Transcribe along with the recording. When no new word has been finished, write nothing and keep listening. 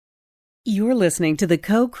You're listening to the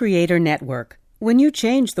Co-Creator Network. When you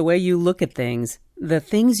change the way you look at things, the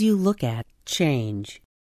things you look at change.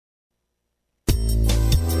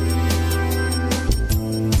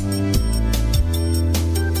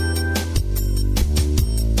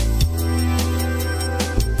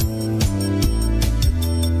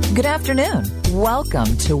 Good afternoon.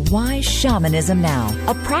 Welcome to Why Shamanism Now,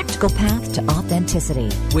 a practical path to authenticity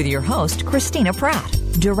with your host, Christina Pratt,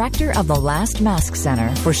 Director of the Last Mask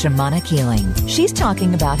Center for Shamanic Healing. She's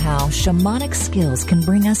talking about how shamanic skills can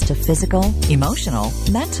bring us to physical, emotional,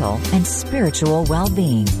 mental, and spiritual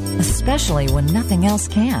well-being, especially when nothing else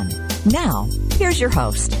can. Now, here's your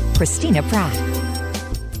host, Christina Pratt.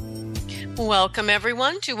 Welcome,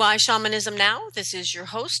 everyone, to Why Shamanism Now. This is your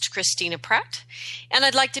host, Christina Pratt, and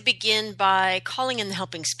I'd like to begin by calling in the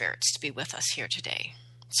helping spirits to be with us here today.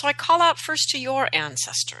 So I call out first to your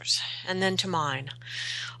ancestors, and then to mine.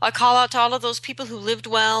 I call out to all of those people who lived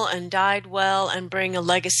well and died well and bring a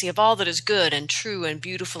legacy of all that is good and true and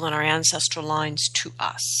beautiful in our ancestral lines to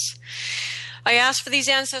us. I ask for these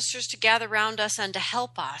ancestors to gather around us and to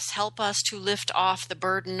help us to lift off the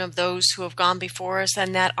burden of those who have gone before us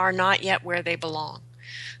and that are not yet where they belong.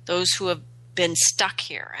 Those who have been stuck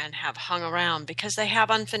here and have hung around because they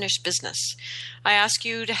have unfinished business. I ask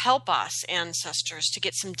you to help us, ancestors, to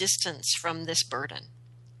get some distance from this burden.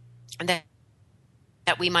 And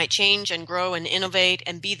that we might change and grow and innovate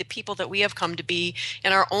and be the people that we have come to be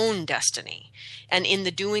in our own destiny. And in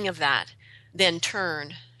the doing of that, then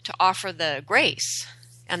turn to offer the grace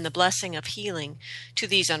and the blessing of healing to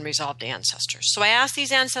these unresolved ancestors. So I ask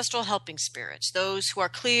these ancestral helping spirits, those who are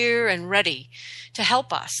clear and ready to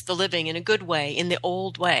help us, the living, in a good way, in the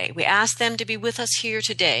old way. We ask them to be with us here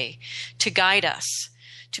today, to guide us,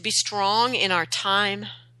 to be strong in our time,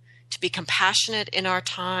 to be compassionate in our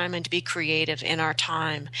time, and to be creative in our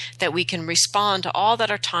time, that we can respond to all that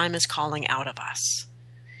our time is calling out of us.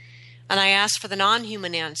 And I ask for the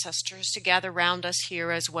non-human ancestors to gather round us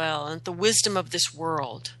here as well, and the wisdom of this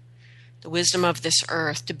world, the wisdom of this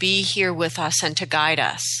earth, to be here with us and to guide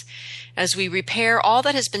us as we repair all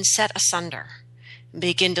that has been set asunder and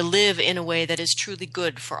begin to live in a way that is truly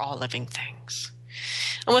good for all living things.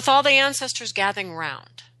 And with all the ancestors gathering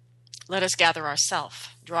round, let us gather ourselves,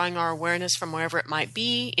 drawing our awareness from wherever it might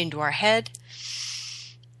be into our head,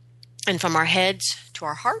 and from our heads to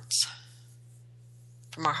our hearts,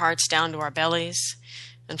 from our hearts down to our bellies,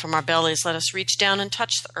 and from our bellies let us reach down and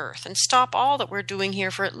touch the earth and stop all that we're doing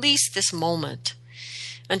here for at least this moment,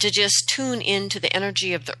 and to just tune into the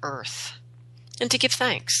energy of the earth and to give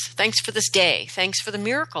thanks. Thanks for this day. Thanks for the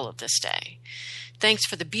miracle of this day. Thanks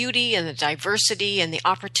for the beauty and the diversity and the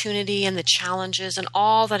opportunity and the challenges and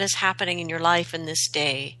all that is happening in your life in this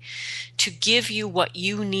day to give you what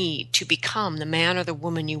you need to become the man or the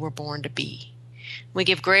woman you were born to be. We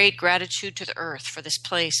give great gratitude to the earth for this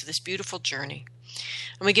place, this beautiful journey.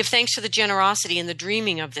 And we give thanks to the generosity and the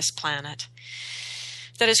dreaming of this planet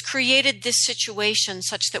that has created this situation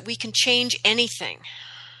such that we can change anything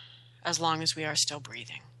as long as we are still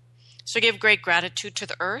breathing. So give great gratitude to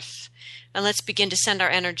the earth, and let's begin to send our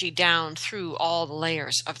energy down through all the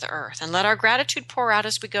layers of the earth. And let our gratitude pour out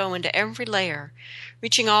as we go into every layer,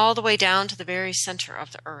 reaching all the way down to the very center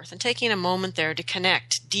of the earth, and taking a moment there to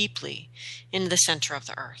connect deeply into the center of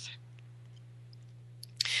the earth.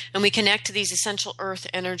 And we connect to these essential earth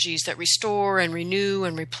energies that restore and renew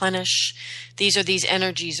and replenish. These are these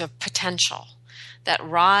energies of potential that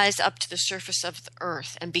rise up to the surface of the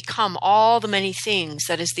earth and become all the many things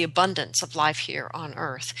that is the abundance of life here on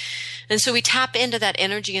earth. And so we tap into that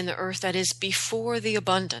energy in the earth that is before the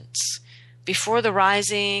abundance, before the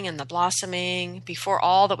rising and the blossoming, before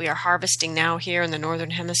all that we are harvesting now here in the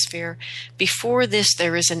Northern Hemisphere. Before this,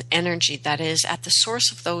 there is an energy that is at the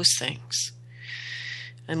source of those things.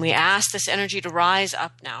 And we ask this energy to rise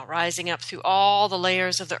up now, rising up through all the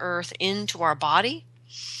layers of the earth into our body,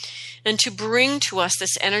 and to bring to us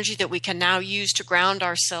this energy that we can now use to ground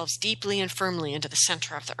ourselves deeply and firmly into the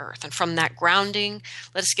center of the earth. And from that grounding,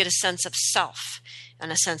 let us get a sense of self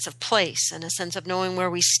and a sense of place and a sense of knowing where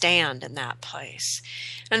we stand in that place.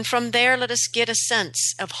 And from there, let us get a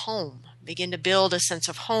sense of home. Begin to build a sense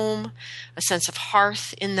of home, a sense of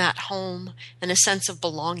hearth in that home, and a sense of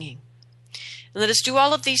belonging. And let us do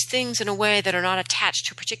all of these things in a way that are not attached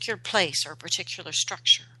to a particular place or a particular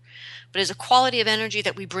structure, but as a quality of energy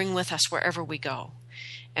that we bring with us wherever we go.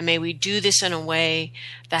 And may we do this in a way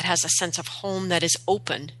that has a sense of home that is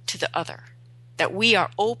open to the other, that we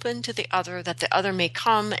are open to the other, that the other may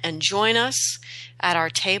come and join us at our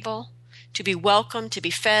table, to be welcomed, to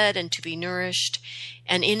be fed, and to be nourished.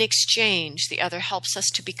 And in exchange, the other helps us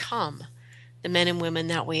to become the men and women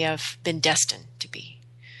that we have been destined to be.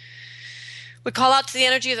 We call out to the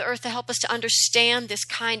energy of the earth to help us to understand this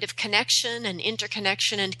kind of connection and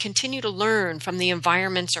interconnection and continue to learn from the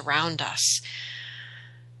environments around us.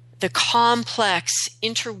 The complex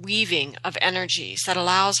interweaving of energies that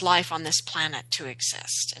allows life on this planet to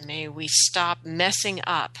exist. And may we stop messing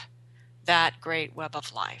up that great web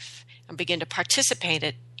of life and begin to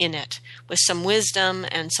participate in it with some wisdom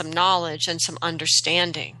and some knowledge and some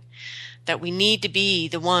understanding that we need to be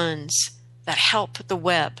the ones that help the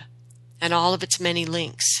web and all of its many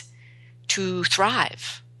links to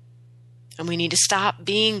thrive. And we need to stop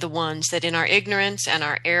being the ones that in our ignorance and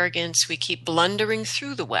our arrogance, we keep blundering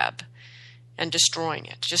through the web and destroying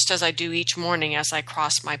it, just as I do each morning as I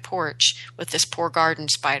cross my porch with this poor garden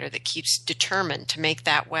spider that keeps determined to make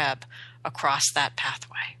that web across that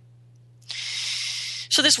pathway.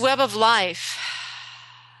 So this web of life,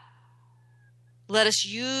 let us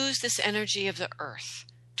use this energy of the earth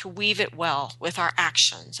to weave it well with our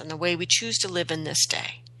actions and the way we choose to live in this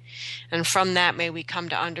day. And from that, may we come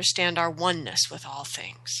to understand our oneness with all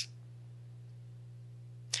things.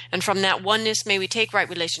 And from that oneness, may we take right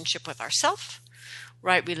relationship with ourselves,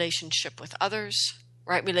 right relationship with others,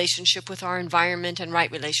 right relationship with our environment, and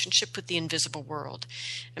right relationship with the invisible world.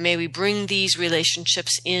 And may we bring these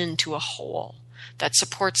relationships into a whole that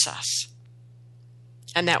supports us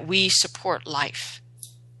and that we support life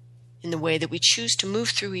in the way that we choose to move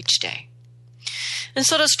through each day. And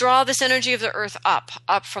so let's draw this energy of the earth up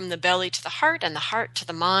from the belly to the heart and the heart to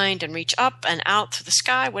the mind, and reach up and out through the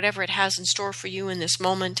sky, whatever it has in store for you in this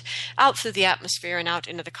moment, out through the atmosphere and out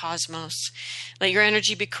into the cosmos. Let your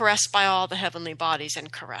energy be caressed by all the heavenly bodies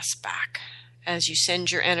and caress back as you send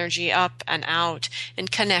your energy up and out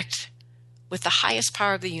and connect with the highest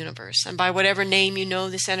power of the universe. And by whatever name you know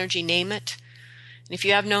this energy, name it. And if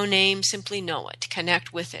you have no name, simply know it.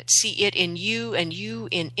 Connect with it. See it in you and you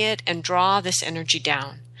in it, and draw this energy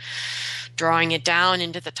down. Drawing it down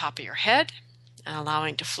into the top of your head and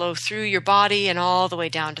allowing it to flow through your body and all the way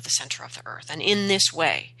down to the center of the earth. And in this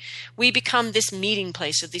way, we become this meeting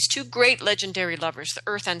place of these two great legendary lovers, the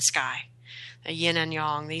earth and sky, the yin and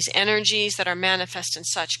yang, these energies that are manifest in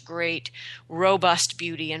such great, robust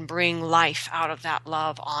beauty and bring life out of that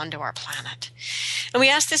love onto our planet. And we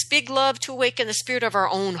ask this big love to awaken the spirit of our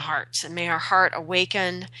own hearts, and may our heart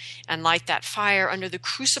awaken and light that fire under the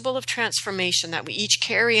crucible of transformation that we each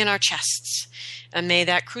carry in our chests. And may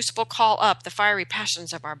that crucible call up the fiery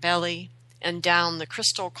passions of our belly and down the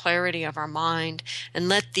crystal clarity of our mind, and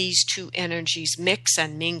let these two energies mix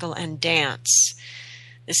and mingle and dance.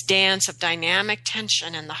 This dance of dynamic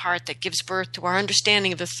tension in the heart that gives birth to our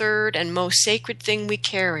understanding of the third and most sacred thing we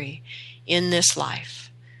carry in this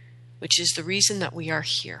life, which is the reason that we are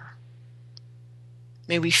here.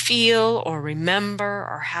 May we feel or remember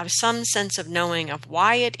or have some sense of knowing of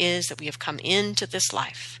why it is that we have come into this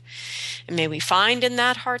life. And may we find in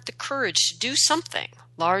that heart the courage to do something,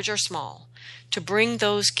 large or small, to bring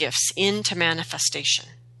those gifts into manifestation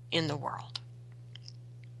in the world.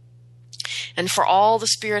 And for all the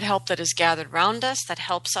spirit help that is gathered round us, that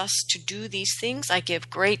helps us to do these things, I give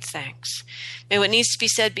great thanks. May what needs to be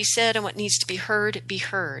said, and what needs to be heard, be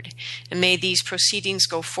heard. And may these proceedings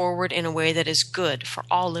go forward in a way that is good for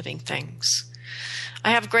all living things.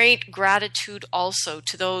 I have great gratitude also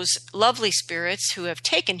to those lovely spirits who have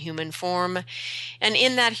taken human form, and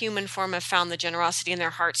in that human form have found the generosity in their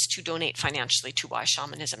hearts to donate financially to Why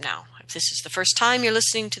Shamanism Now. If this is the first time you're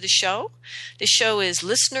listening to the show is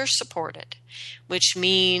listener supported, which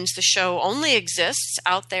means the show only exists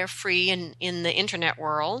out there free in the internet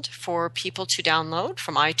world for people to download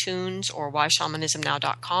from iTunes or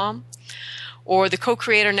whyshamanismnow.com. or the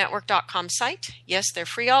co-creatornetwork.com site. Yes, they're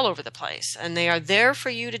free all over the place, and they are there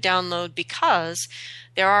for you to download because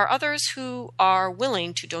there are others who are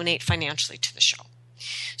willing to donate financially to the show.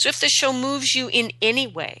 So if the show moves you in any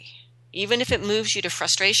way, even if it moves you to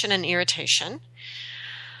frustration and irritation,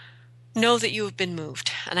 know that you have been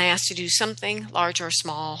moved, and I ask you to do something, large or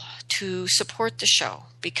small, to support the show,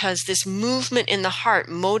 because this movement in the heart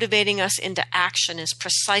motivating us into action is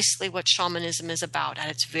precisely what shamanism is about at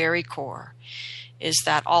its very core, is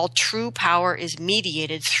that all true power is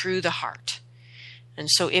mediated through the heart. And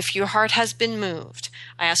so if your heart has been moved,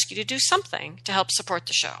 I ask you to do something to help support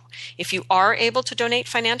the show. If you are able to donate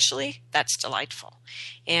financially, that's delightful.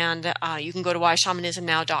 And you can go to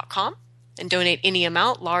whyshamanismnow.com and donate any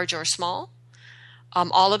amount, large or small.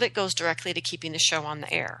 All of it goes directly to keeping the show on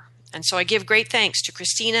the air. And so I give great thanks to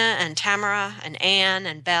Christina and Tamara and Anne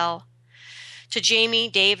and Belle, to Jamie,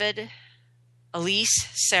 David, Elise,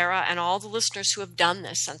 Sarah, and all the listeners who have done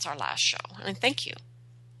this since our last show. And thank you.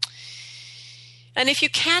 And if you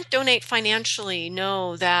can't donate financially,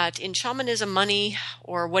 know that in shamanism, money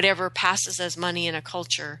or whatever passes as money in a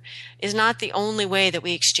culture is not the only way that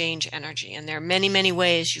we exchange energy. And there are many, many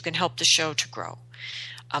ways you can help the show to grow.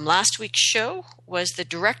 Last week's show was the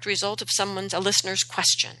direct result of a listener's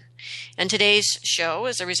question. And today's show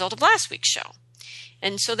is a result of last week's show.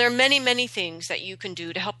 And so there are many, many things that you can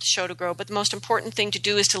do to help the show to grow. But the most important thing to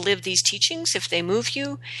do is to live these teachings if they move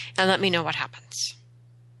you, and let me know what happens.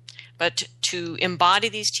 But to embody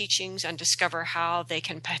these teachings and discover how they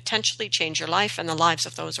can potentially change your life and the lives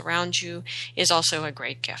of those around you is also a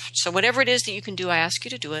great gift. So whatever it is that you can do, I ask you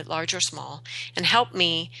to do it, large or small, and help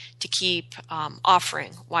me to keep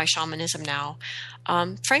offering Why Shamanism Now,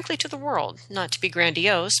 frankly, to the world. Not to be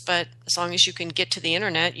grandiose, but as long as you can get to the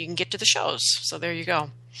internet, you can get to the shows. So there you go.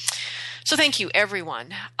 So thank you,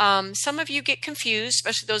 everyone. Some of you get confused,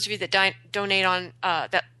 especially those of you that donate on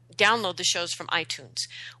that download the shows from iTunes.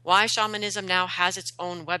 Why Shamanism Now has its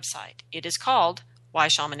own website. It is called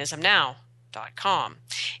whyshamanismnow.com.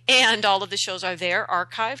 And all of the shows are there,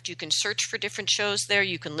 archived. You can search for different shows there.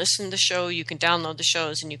 You can listen to the show. You can download the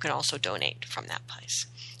shows, and you can also donate from that place.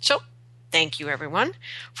 So thank you, everyone,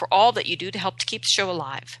 for all that you do to help to keep the show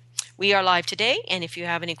alive. We are live today, and if you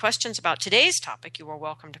have any questions about today's topic, you are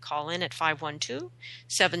welcome to call in at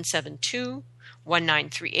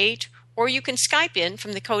 512-772-1938, or you can Skype in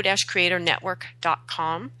from the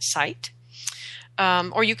co-creatornetwork.com site.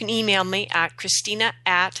 Or you can email me at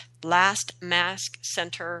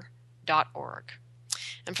Christina@lastmaskcenter.org.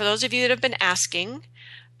 And for those of you that have been asking,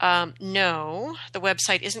 no, the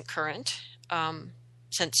website isn't current.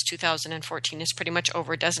 Since 2014 is pretty much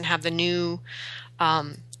over. It doesn't have the new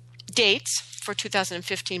dates for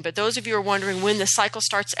 2015. But those of you who are wondering when the cycle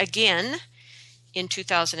starts again, in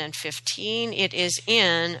 2015, it is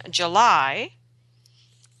in July.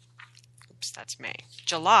 Oops, that's May.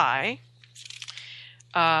 July,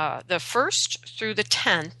 the 1st through the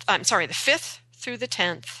 10th. I'm sorry, the 5th through the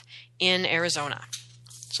 10th in Arizona.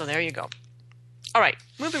 So there you go. All right,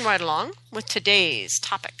 moving right along with today's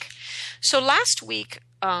topic. So last week,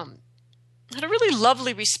 I had a really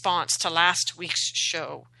lovely response to last week's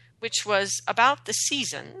show, which was about the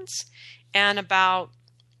seasons and about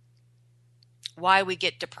why we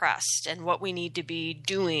get depressed and what we need to be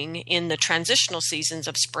doing in the transitional seasons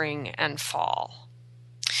of spring and fall.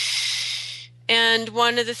 And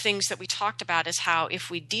one of the things that we talked about is how if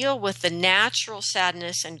we deal with the natural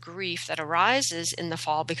sadness and grief that arises in the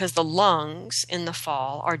fall because the lungs in the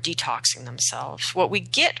fall are detoxing themselves, what we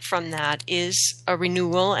get from that is a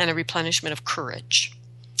renewal and a replenishment of courage.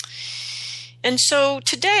 And so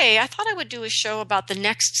today I thought I would do a show about the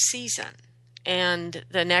next season and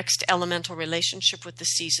the next elemental relationship with the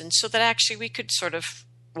season, so that actually we could sort of,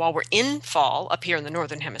 while we're in fall, up here in the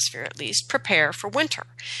Northern Hemisphere at least, prepare for winter.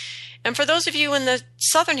 And for those of you in the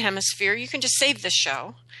Southern Hemisphere, you can just save this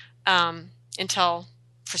show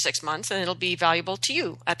for 6 months, and it'll be valuable to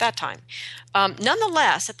you at that time.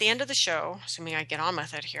 Nonetheless, at the end of the show, assuming I get on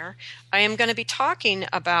with it here, I am going to be talking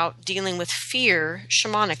about dealing with fear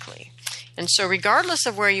shamanically. And so regardless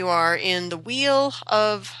of where you are in the wheel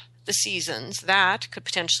of the seasons, that could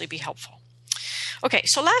potentially be helpful. Okay,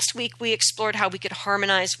 so last week we explored how we could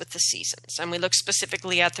harmonize with the seasons, and we looked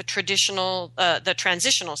specifically at the transitional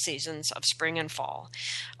seasons of spring and fall,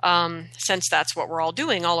 since that's what we're all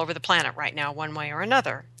doing all over the planet right now, one way or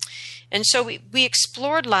another. And so we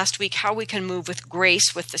explored last week how we can move with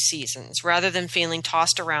grace with the seasons, rather than feeling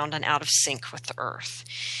tossed around and out of sync with the earth.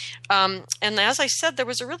 And as I said, there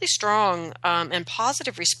was a really strong and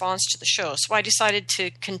positive response to the show, so I decided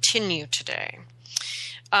to continue today.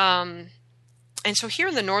 And so here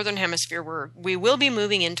in the Northern Hemisphere, we will be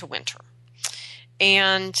moving into winter.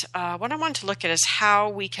 And what I want to look at is how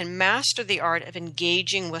we can master the art of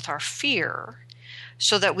engaging with our fear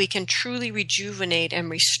so that we can truly rejuvenate and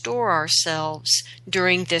restore ourselves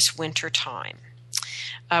during this winter time,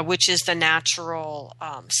 which is the natural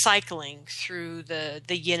cycling through the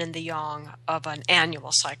yin and the yang of an annual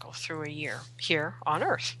cycle through a year here on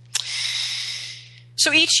Earth.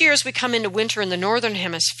 So each year as we come into winter in the Northern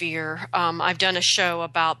Hemisphere, I've done a show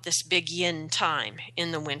about this big yin time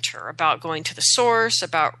in the winter, about going to the source,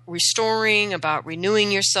 about restoring, about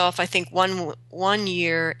renewing yourself. I think one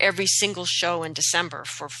year, every single show in December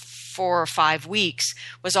for 4 or 5 weeks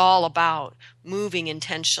was all about moving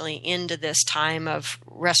intentionally into this time of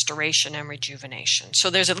restoration and rejuvenation. So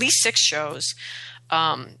there's at least 6 shows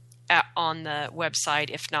on the website,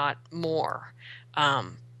 if not more,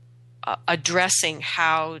 addressing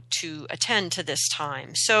how to attend to this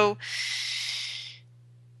time. So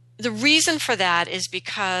the reason for that is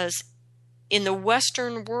because in the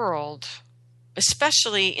Western world,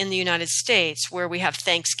 especially in the United States, where we have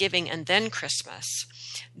Thanksgiving and then Christmas,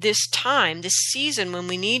 this time, this season when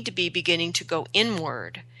we need to be beginning to go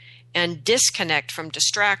inward and disconnect from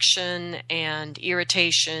distraction and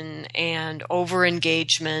irritation and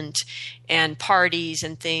over-engagement and parties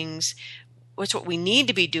and things, what's what we need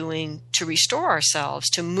to be doing to restore ourselves,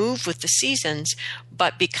 to move with the seasons.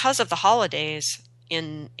 But because of the holidays,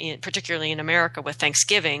 in particularly in America with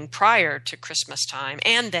Thanksgiving prior to Christmas time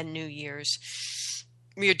and then New Year's,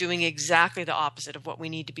 we are doing exactly the opposite of what we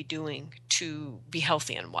need to be doing to be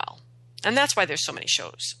healthy and well. And that's why there's so many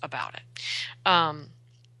shows about it.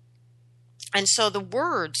 And so the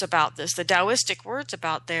words about this, the Taoistic words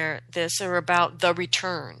about this are about the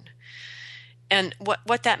return. And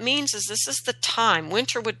what that means is this is the time,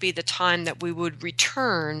 winter would be the time that we would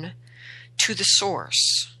return to the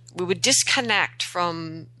source. We would disconnect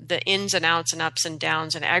from the ins and outs and ups and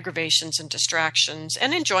downs and aggravations and distractions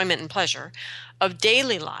and enjoyment and pleasure of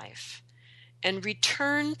daily life and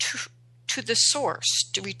return to the source,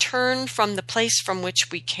 to return from the place from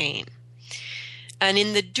which we came. And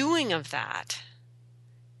in the doing of that,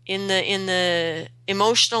 in the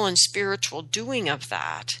emotional and spiritual doing of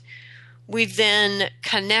that, we then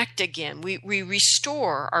connect again. We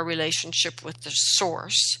restore our relationship with the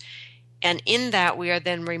source. And in that, we are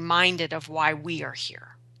then reminded of why we are here.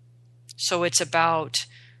 So it's about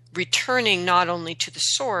returning not only to the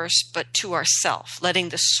source, but to ourself, letting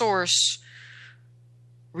the source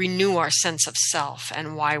renew our sense of self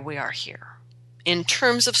and why we are here. In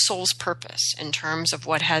terms of soul's purpose, in terms of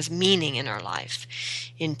what has meaning in our life,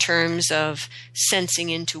 in terms of sensing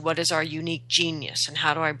into what is our unique genius and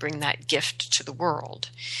how do I bring that gift to the world.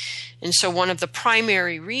 And so one of the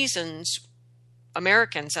primary reasons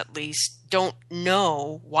Americans, at least, don't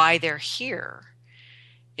know why they're here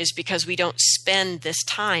is because we don't spend this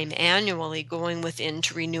time annually going within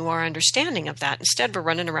to renew our understanding of that. Instead, we're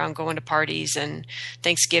running around going to parties and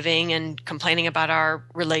Thanksgiving and complaining about our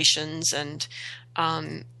relations and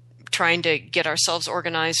trying to get ourselves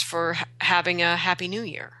organized for having a happy new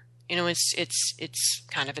year. You know, it's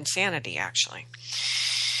kind of insanity, actually.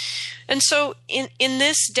 And so in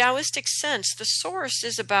this Taoistic sense, the source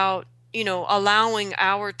is about, you know, allowing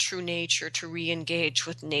our true nature to re-engage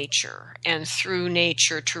with nature, and through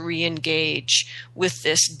nature to re-engage with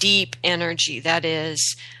this deep energy that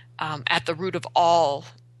is at the root of all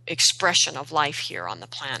expression of life here on the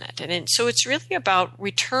planet. And so it's really about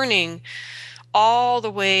returning all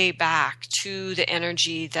the way back to the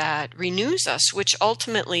energy that renews us, which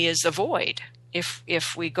ultimately is the void.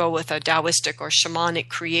 If we go with a Taoistic or shamanic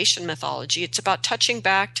creation mythology, it's about touching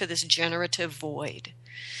back to this generative void,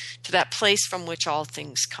 to that place from which all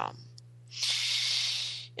things come.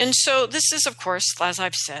 And so this is, of course, as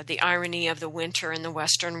I've said, the irony of the winter in the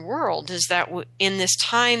Western world is that in this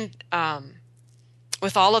time,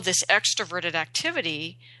 with all of this extroverted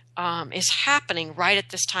activity is happening right at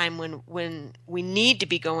this time when we need to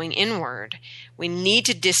be going inward. We need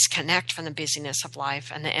to disconnect from the busyness of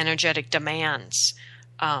life and the energetic demands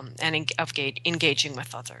and of engaging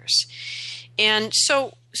with others. And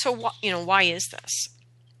so you know, why is this?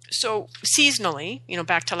 So seasonally, you know,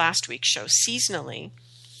 back to last week's show, seasonally,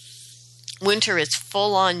 winter is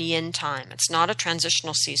full-on yin time. It's not a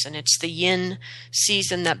transitional season. It's the yin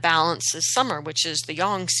season that balances summer, which is the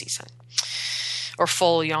yang season, or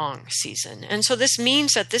full yang season. And so this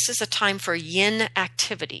means that this is a time for yin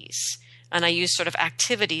activities. And I use sort of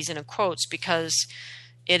activities in quotes because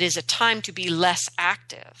it is a time to be less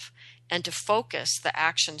active and to focus the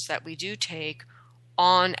actions that we do take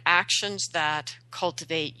on actions that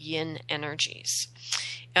cultivate yin energies.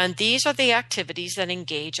 And these are the activities that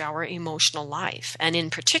engage our emotional life, and in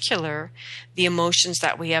particular, the emotions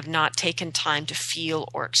that we have not taken time to feel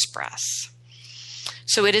or express.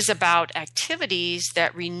 So it is about activities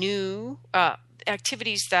that renew,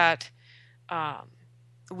 activities that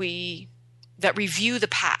review the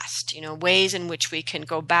past, you know, ways in which we can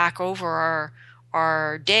go back over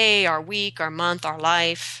our day, our week, our month, our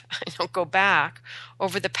life, go back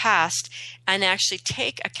over the past and actually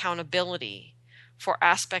take accountability for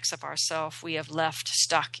aspects of ourselves we have left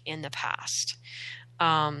stuck in the past.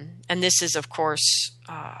 And this is, of course,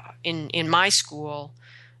 in my school,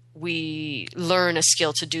 we learn a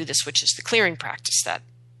skill to do this, which is the clearing practice that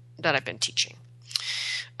I've been teaching.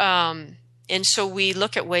 And so we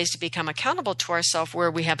look at ways to become accountable to ourselves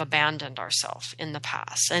where we have abandoned ourselves in the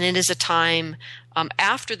past. And it is a time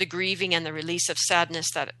after the grieving and the release of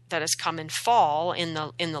sadness that has come in fall, in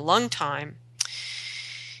the lung time.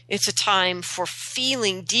 It's a time for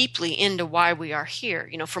feeling deeply into why we are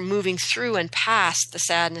here, for moving through and past the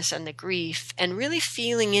sadness and the grief and really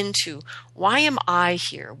feeling into, why am I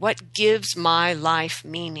here? What gives my life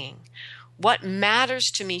meaning? What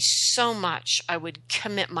matters to me so much I would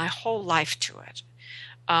commit my whole life to it?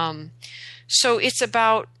 So it's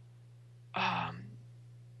about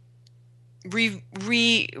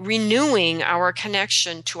renewing our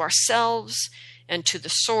connection to ourselves and to the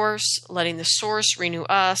source, letting the source renew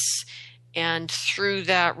us, and through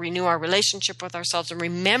that renew our relationship with ourselves, and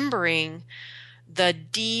remembering the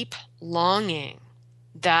deep longing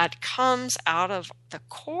that comes out of the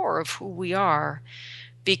core of who we are,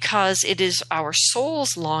 because it is our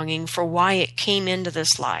soul's longing for why it came into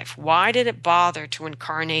this life. Why did it bother to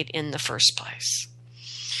incarnate in the first place?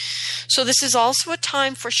 So this is also a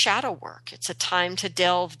time for shadow work. It's a time to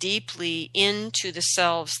delve deeply into the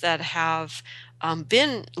selves that have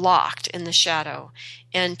been locked in the shadow,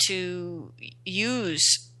 and to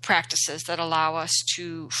use practices that allow us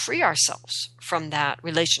to free ourselves from that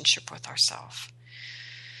relationship with ourselves.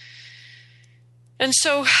 And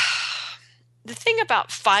so the thing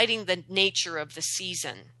about fighting the nature of the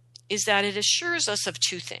season is that it assures us of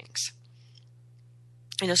two things.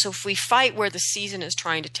 So if we fight where the season is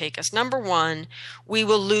trying to take us, number one, we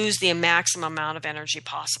will lose the maximum amount of energy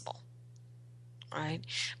possible, right?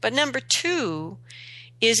 But number two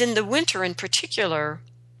is, in the winter in particular,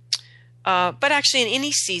 but actually in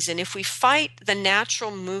any season, if we fight the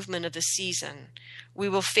natural movement of the season, we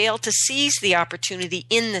will fail to seize the opportunity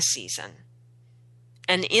in the season.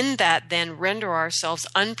 And in that, then render ourselves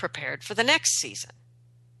unprepared for the next season.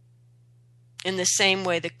 In the same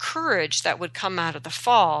way, the courage that would come out of the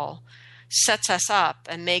fall sets us up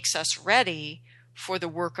and makes us ready for the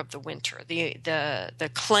work of the winter,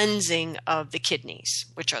 the cleansing of the kidneys,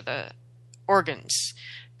 which are the organs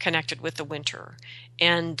connected with the winter,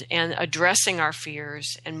 and addressing our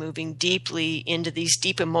fears and moving deeply into these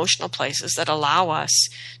deep emotional places that allow us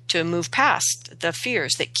to move past the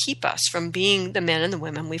fears that keep us from being the men and the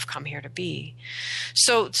women we've come here to be.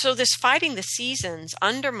 So this fighting the seasons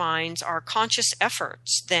undermines our conscious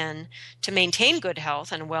efforts then to maintain good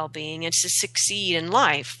health and well-being and to succeed in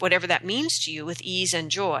life, whatever that means to you, with ease and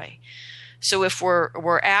joy. So if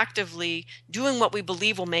we're actively doing what we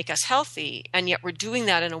believe will make us healthy, and yet we're doing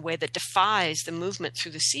that in a way that defies the movement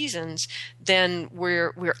through the seasons, then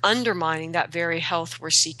we're undermining that very health we're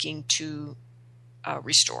seeking to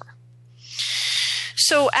restore.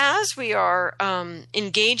 So as we are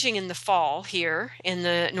engaging in the fall here in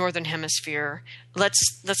the Northern Hemisphere,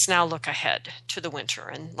 let's now look ahead to the winter.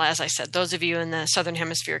 And as I said, those of you in the Southern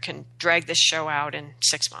Hemisphere can drag this show out in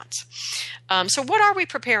 6 months. So what are we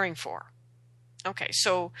preparing for? Okay,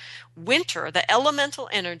 so winter, the elemental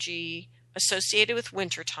energy associated with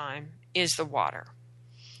wintertime is the water.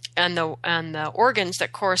 And the organs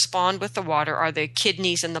that correspond with the water are the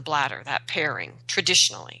kidneys and the bladder, that pairing,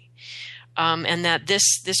 traditionally. And that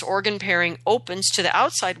this organ pairing opens to the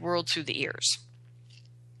outside world through the ears.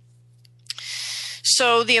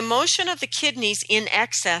 So the emotion of the kidneys in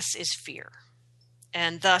excess is fear.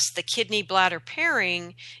 And thus the kidney-bladder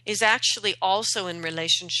pairing is actually also in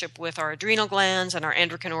relationship with our adrenal glands and our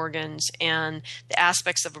endocrine organs and the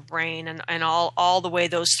aspects of a brain and all the way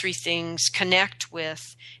those three things connect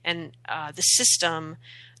with and the system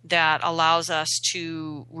that allows us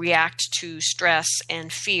to react to stress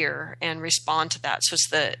and fear and respond to that. So it's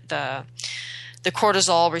the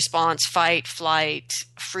cortisol response, fight, flight,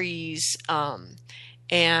 freeze,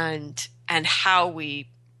 and how we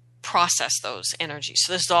process those energies.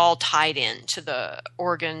 So this is all tied in to the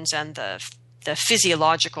organs and the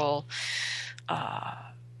physiological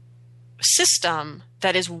system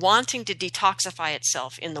that is wanting to detoxify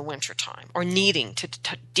itself in the wintertime, or needing to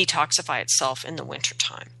detoxify itself in the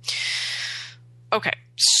wintertime. Okay,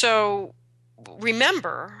 so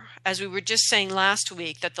remember, as we were just saying last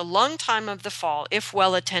week, that the lung time of the fall, if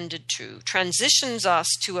well attended to, transitions us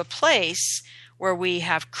to a place where we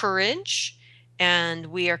have courage, and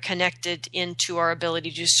we are connected into our ability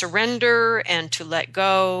to surrender and to let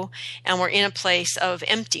go, and we're in a place of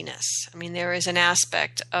emptiness. I mean, there is an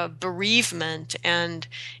aspect of bereavement and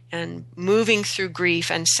moving through grief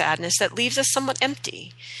and sadness that leaves us somewhat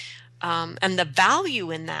empty. And the value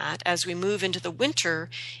in that, as we move into the winter,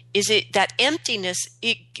 is that emptiness,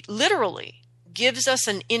 it literally gives us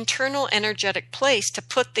an internal energetic place to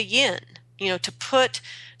put the yin, to put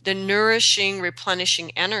the nourishing, replenishing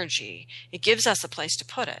energy. It gives us a place to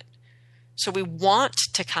put it. So we want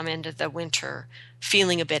to come into the winter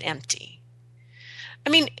feeling a bit empty. I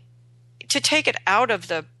mean, to take it out of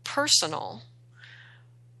the personal,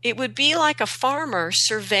 it would be like a farmer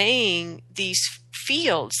surveying these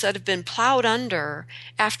fields that have been plowed under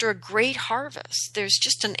after a great harvest. There's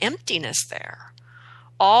just an emptiness there.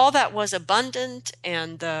 All that was abundant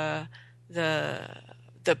and the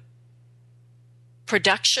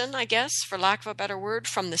production, I guess, for lack of a better word,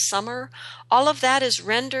 from the summer, all of that is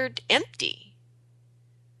rendered empty.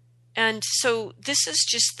 And so this is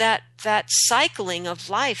just that cycling of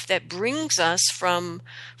life that brings us from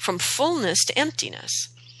fullness to emptiness.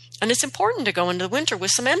 And it's important to go into the winter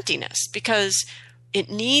with some emptiness because it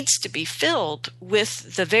needs to be filled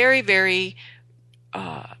with the very, very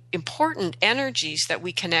important energies that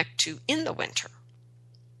we connect to in the winter.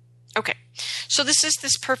 Okay, so this is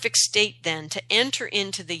this perfect state then to enter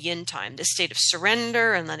into the yin time, this state of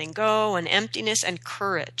surrender and letting go and emptiness and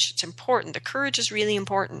courage. It's important. The courage is really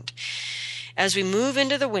important. As we move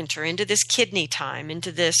into the winter, into this kidney time,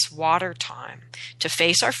 into this water time, to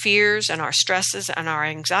face our fears and our stresses and our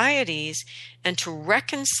anxieties and to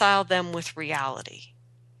reconcile them with reality.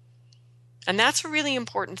 And that's a really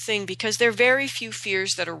important thing because there are very few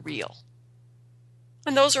fears that are real.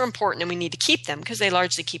 And those are important and we need to keep them because they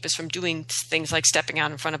largely keep us from doing things like stepping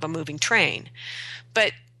out in front of a moving train.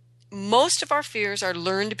 But most of our fears are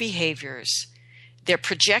learned behaviors. They're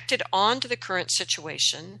projected onto the current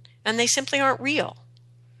situation and they simply aren't real.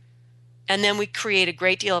 And then we create a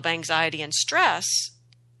great deal of anxiety and stress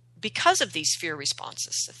because of these fear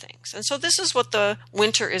responses to things. And so this is what the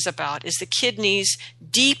winter is about, is the kidney's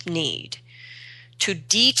deep need to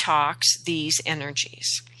detox these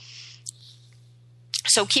energies.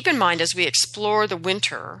 So keep in mind as we explore the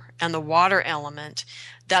winter and the water element,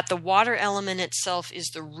 that the water element itself is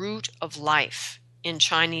the root of life in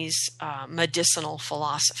Chinese medicinal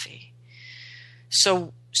philosophy.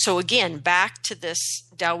 So again, back to this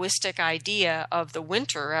Taoistic idea of the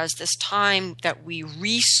winter as this time that we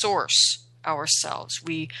resource ourselves,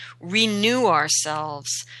 we renew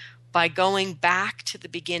ourselves by going back to the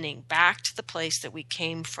beginning, back to the place that we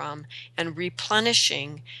came from, and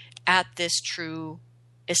replenishing at this true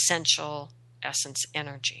essential essence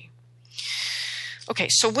energy. Okay,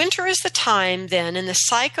 so winter is the time then in the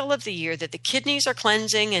cycle of the year that the kidneys are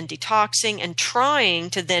cleansing and detoxing and trying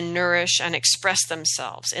to then nourish and express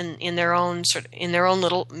themselves in their own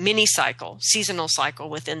little mini cycle, seasonal cycle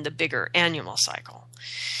within the bigger annual cycle.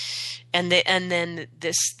 And then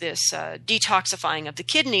this detoxifying of the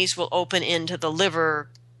kidneys will open into the liver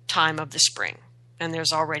time of the spring. And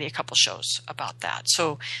there's already a couple shows about that.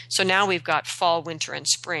 So now we've got fall, winter, and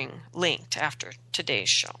spring linked after today's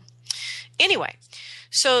show. Anyway,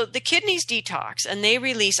 so the kidneys detox and they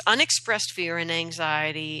release unexpressed fear and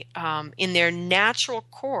anxiety in their natural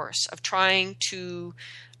course of trying to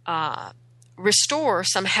restore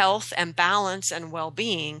some health and balance and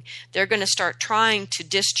well-being. They're going to start trying to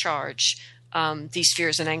discharge these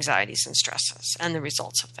fears and anxieties and stresses and the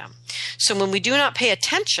results of them. So when we do not pay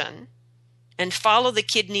attention and follow the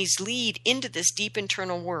kidney's lead into this deep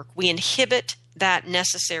internal work, we inhibit that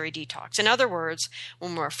necessary detox. In other words,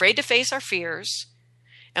 when we're afraid to face our fears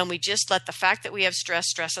and we just let the fact that we have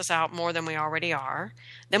stress us out more than we already are,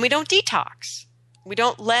 then we don't detox. We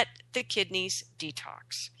don't let the kidneys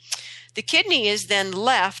detox. The kidney is then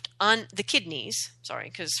left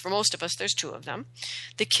because for most of us there's two of them.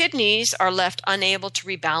 The kidneys are left unable to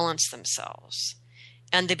rebalance themselves.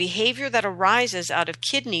 And the behavior that arises out of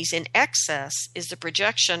kidneys in excess is the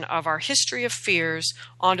projection of our history of fears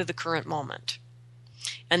onto the current moment.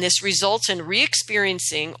 And this results in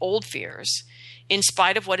re-experiencing old fears in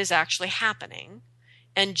spite of what is actually happening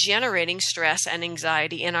and generating stress and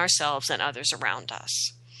anxiety in ourselves and others around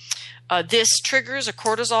us. This triggers a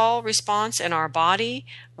cortisol response in our body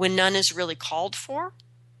when none is really called for.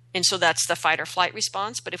 And so that's the fight or flight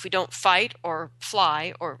response. But if we don't fight or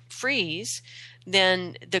fly or freeze,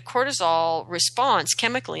 then the cortisol response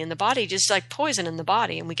chemically in the body just like poison in the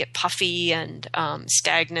body, and we get puffy and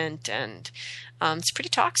stagnant, and it's pretty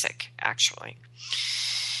toxic, actually.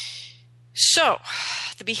 So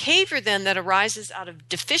the behavior then that arises out of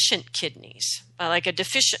deficient kidneys,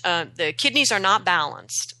 the kidneys are not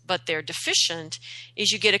balanced, but they're deficient,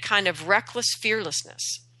 is you get a kind of reckless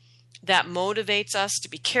fearlessness that motivates us to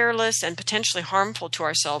be careless and potentially harmful to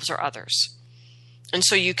ourselves or others. And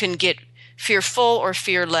so you can get fearful or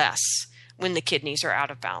fearless when the kidneys are out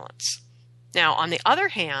of balance. Now, on the other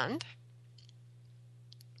hand,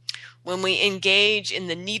 when we engage in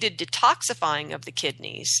the needed detoxifying of the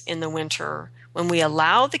kidneys in the winter, when we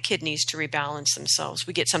allow the kidneys to rebalance themselves,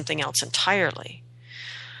 we get something else entirely.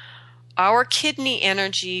 Our kidney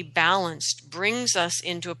energy balanced brings us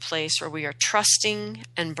into a place where we are trusting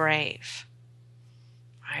and brave.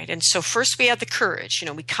 Right? And so first we have the courage.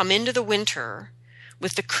 We come into the winter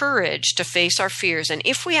with the courage to face our fears. And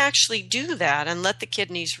if we actually do that and let the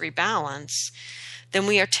kidneys rebalance, then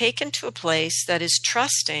we are taken to a place that is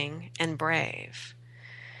trusting and brave.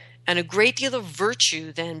 And a great deal of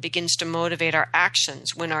virtue then begins to motivate our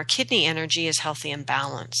actions when our kidney energy is healthy and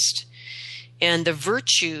balanced. And the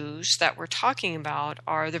virtues that we're talking about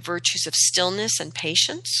are the virtues of stillness and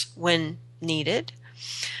patience when needed.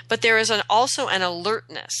 But there is also an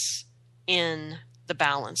alertness in the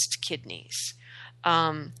balanced kidneys.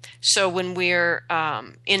 So when we're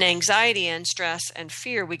in anxiety and stress and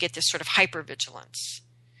fear, we get this sort of hypervigilance.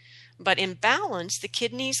 But in balance, the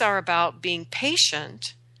kidneys are about being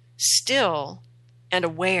patient, still, and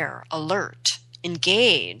aware, alert,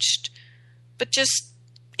 engaged, but just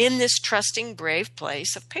in this trusting, brave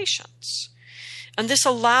place of patience. And this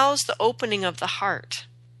allows the opening of the heart.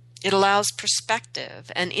 It allows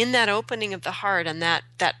perspective. And in that opening of the heart and that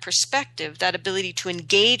perspective, that ability to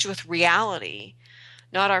engage with reality,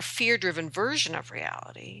 not our fear-driven version of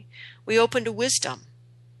reality, we open to wisdom.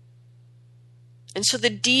 And so the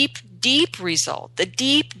deep, deep result, the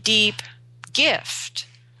deep, deep gift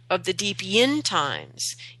of the deep yin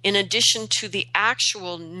times, in addition to the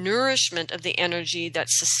actual nourishment of the energy that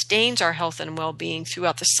sustains our health and well-being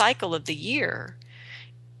throughout the cycle of the year,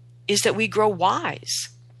 is that we grow wise.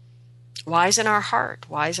 Wise in our heart,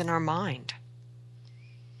 wise in our mind.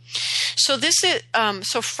 So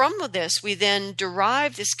from this, we then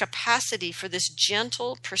derive this capacity for this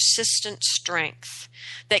gentle, persistent strength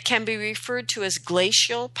that can be referred to as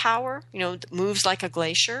glacial power, that moves like a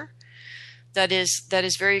glacier, that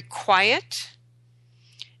is very quiet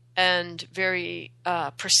and very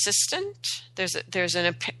persistent. There's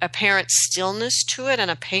an apparent stillness to it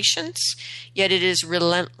and a patience, yet it is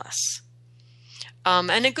relentless.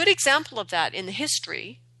 And a good example of that in the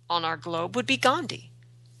history on our globe would be Gandhi.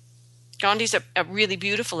 Gandhi's a really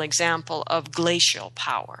beautiful example of glacial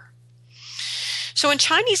power. So in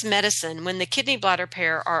Chinese medicine, when the kidney bladder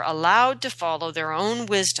pair are allowed to follow their own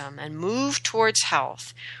wisdom and move towards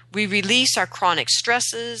health, we release our chronic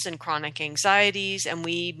stresses and chronic anxieties, and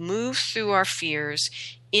we move through our fears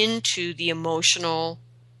into the emotional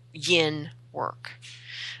yin work.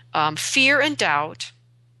 Fear and doubt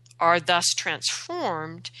are thus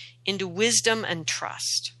transformed into wisdom and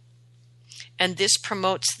trust. And this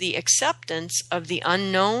promotes the acceptance of the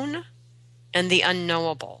unknown and the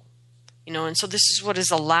unknowable. And so this is what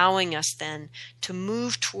is allowing us then to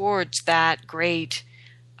move towards that great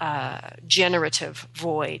generative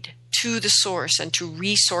void, to the source and to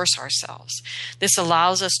resource ourselves. This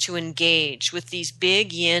allows us to engage with these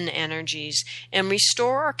big yin energies and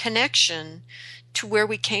restore our connection to where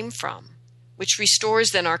we came from, which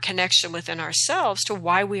restores then our connection within ourselves to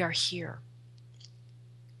why we are here.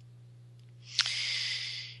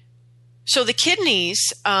 So the kidneys,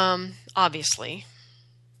 obviously,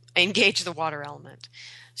 engage the water element.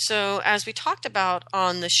 So as we talked about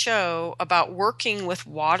on the show about working with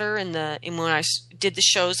water when I did the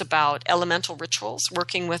shows about elemental rituals,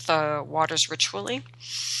 working with waters ritually.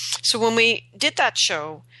 So when we did that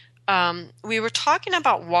show, we were talking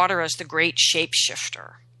about water as the great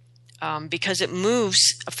shapeshifter. Because it moves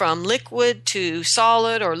from liquid to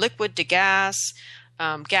solid or liquid to gas,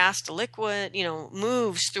 gas to liquid,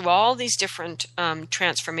 moves through all these different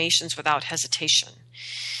transformations without hesitation.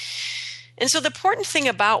 And so the important thing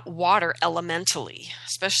about water elementally,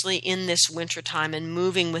 especially in this wintertime and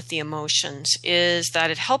moving with the emotions, is that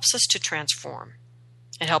it helps us to transform.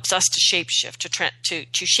 It helps us to shapeshift,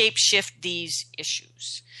 to shapeshift these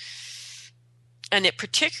issues. And it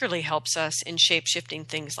particularly helps us in shape-shifting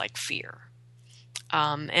things like fear.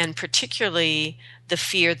 And particularly the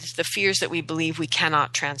fears that we believe we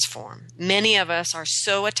cannot transform. Many of us are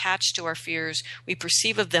so attached to our fears, we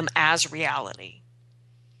perceive of them as reality.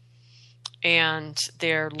 And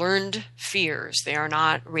they're learned fears. They are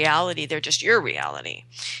not reality. They're just your reality.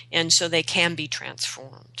 And so they can be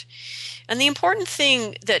transformed. And the important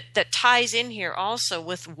thing that ties in here also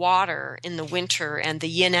with water in the winter and the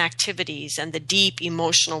yin activities and the deep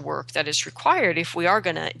emotional work that is required if we are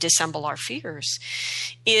going to dissemble our fears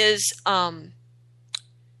is to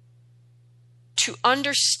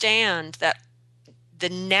understand that the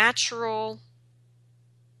natural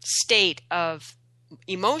state of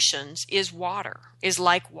emotions is water, is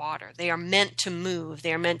like water. They are meant to move.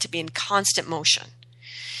 They are meant to be in constant motion.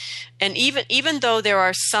 And even though there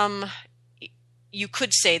are some, you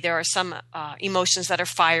could say there are some emotions that are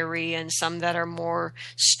fiery and some that are more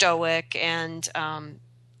stoic and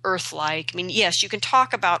earth-like. I mean, yes, you can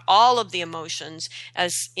talk about all of the emotions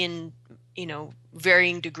as in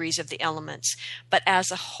varying degrees of the elements. But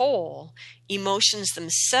as a whole, emotions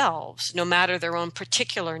themselves, no matter their own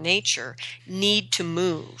particular nature, need to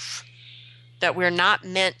move. That we're not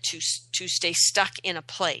meant to stay stuck in a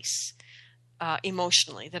place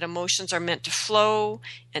emotionally, that emotions are meant to flow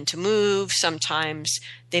and to move. Sometimes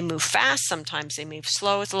they move fast, sometimes they move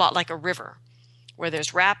slow. It's a lot like a river where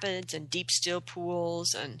there's rapids and deep still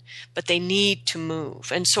pools, but they need to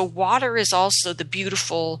move. And so water is also the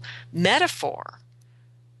beautiful metaphor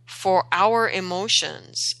for our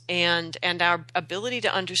emotions and our ability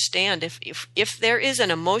to understand if there is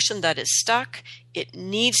an emotion that is stuck, it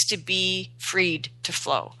needs to be freed to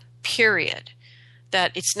flow, period.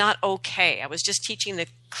 That it's not okay. I was just teaching the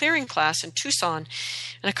clearing class in Tucson,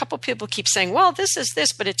 and a couple people keep saying, well, this is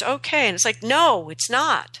this, but it's okay. And it's like, no, it's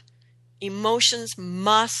not. Emotions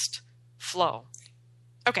must flow.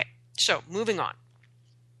 Okay, so moving on.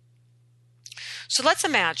 So let's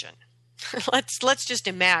imagine, let's just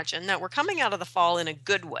imagine that we're coming out of the fall in a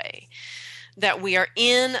good way, that we are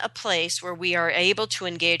in a place where we are able to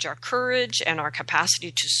engage our courage and our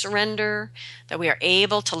capacity to surrender, that we are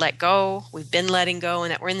able to let go, we've been letting go,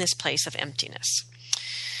 and that we're in this place of emptiness.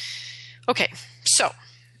 Okay, so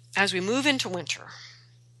as we move into winter,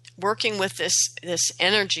 working with this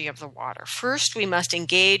energy of the water, first we must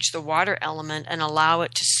engage the water element and allow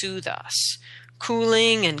it to soothe us,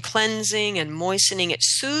 cooling and cleansing and moistening. It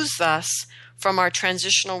soothes us from our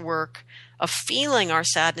transitional work of feeling our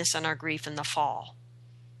sadness and our grief in the fall.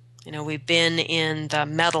 We've been in the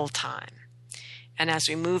metal time. And as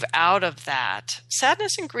we move out of that,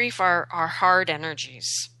 sadness and grief are hard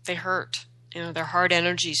energies. They hurt. They're hard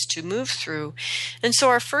energies to move through. And so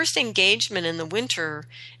our first engagement in the winter,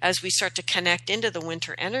 as we start to connect into the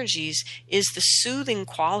winter energies, is the soothing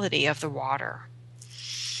quality of the water.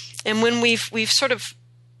 And when we've sort of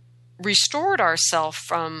restored ourselves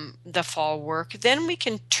from the fall work, then we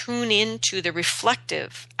can tune into the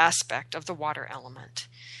reflective aspect of the water element.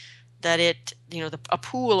 That a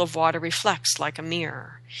pool of water reflects like a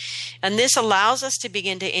mirror. And this allows us to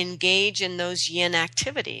begin to engage in those yin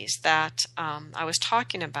activities that I was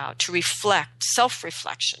talking about, to reflect,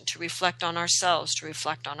 self-reflection, to reflect on ourselves, to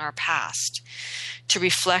reflect on our past, to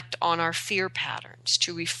reflect on our fear patterns,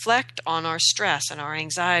 to reflect on our stress and our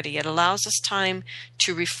anxiety. It allows us time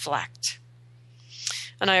to reflect.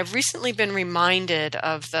 And I have recently been reminded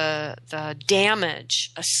of the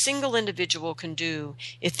damage a single individual can do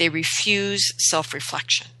if they refuse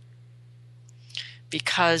self-reflection,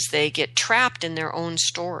 because they get trapped in their own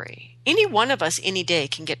story. Any one of us any day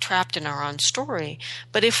can get trapped in our own story,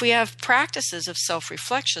 but if we have practices of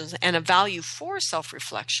self-reflection and a value for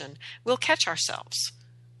self-reflection, we'll catch ourselves.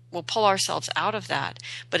 We'll pull ourselves out of that.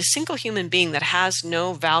 But a single human being that has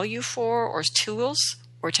no value for or tools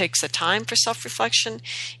or takes the time for self-reflection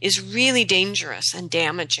is really dangerous and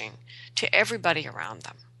damaging to everybody around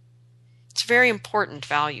them. It's a very important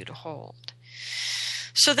value to hold.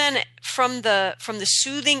 So then from the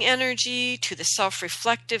soothing energy to the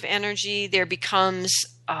self-reflective energy, there becomes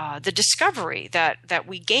the discovery that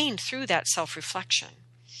we gain through that self-reflection.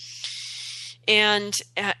 And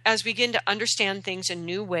as we begin to understand things in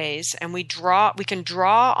new ways, and we can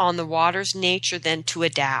draw on the water's nature then to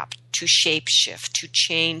adapt, to shape shift, to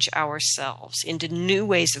change ourselves into new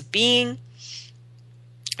ways of being,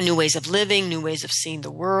 new ways of living, new ways of seeing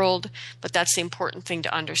the world. But that's the important thing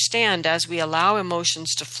to understand. As we allow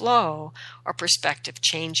emotions to flow, our perspective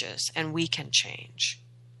changes and we can change.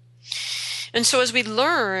 And so as we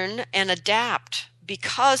learn and adapt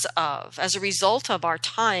as a result of our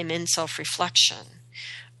time in self-reflection,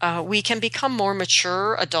 we can become more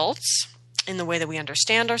mature adults in the way that we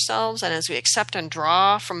understand ourselves. And as we accept and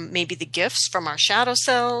draw from maybe the gifts from our shadow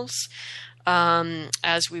selves,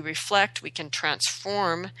 as we reflect, we can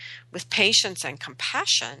transform with patience and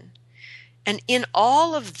compassion. And in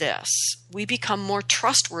all of this, we become more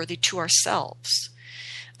trustworthy to ourselves.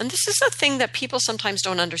 And this is a thing that people sometimes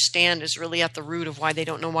don't understand is really at the root of why they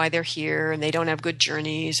don't know why they're here and they don't have good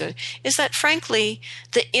journeys, is that, frankly,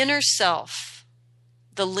 the inner self,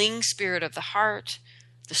 the Ling spirit of the heart,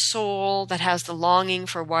 the soul that has the longing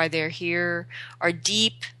for why they're here, our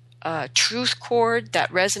deep truth chord that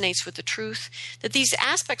resonates with the truth, that these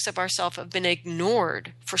aspects of ourself have been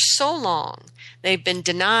ignored for so long. They've been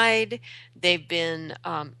denied. They've been,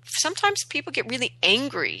 sometimes people get really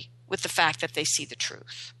angry with the fact that they see the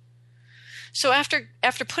truth. So after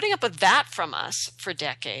putting up with that from us for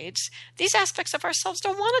decades, these aspects of ourselves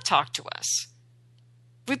don't want to talk to us.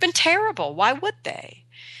 We've been terrible. Why would they?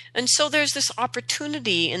 And so there's this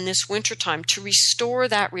opportunity in this wintertime to restore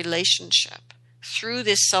that relationship through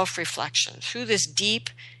this self-reflection, through this deep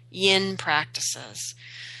yin practices,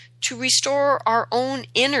 to restore our own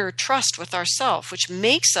inner trust with ourselves, which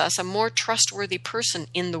makes us a more trustworthy person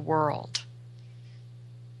in the world.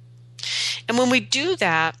 And when we do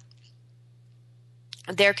that,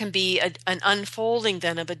 there can be an unfolding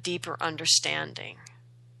then of a deeper understanding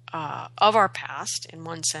of our past, in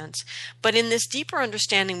one sense. But in this deeper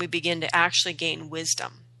understanding, we begin to actually gain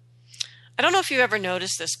wisdom. I don't know if you ever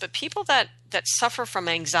noticed this, but people that suffer from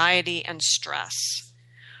anxiety and stress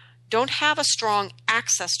don't have a strong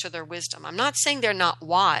access to their wisdom. I'm not saying they're not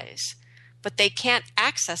wise, but they can't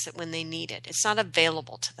access it when they need it. It's not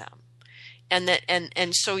available to them.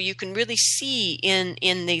 And so you can really see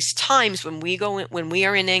in these times when we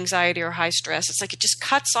are in anxiety or high stress, it's like it just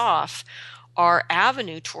cuts off our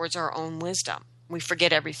avenue towards our own wisdom. We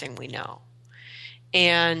forget everything we know.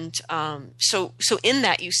 And so in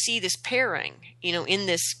that you see this pairing, in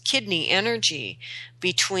this kidney energy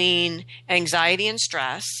between anxiety and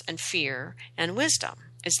stress and fear and wisdom,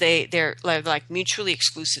 as they're like mutually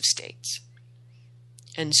exclusive states.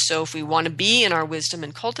 And so if we want to be in our wisdom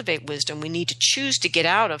and cultivate wisdom, we need to choose to get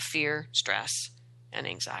out of fear, stress, and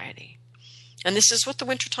anxiety. And this is what the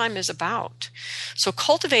wintertime is about. So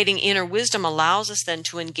cultivating inner wisdom allows us then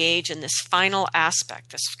to engage in this final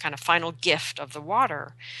aspect, this kind of final gift of the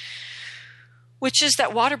water, which is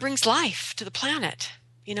that water brings life to the planet.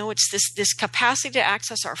 It's this capacity to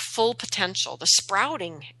access our full potential, the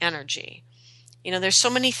sprouting energy. There's so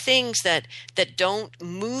many things that don't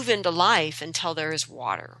move into life until there is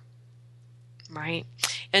water, right?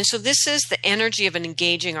 And so this is the energy of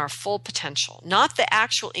engaging our full potential, not the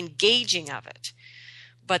actual engaging of it,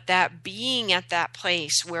 but that being at that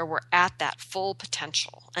place where we're at that full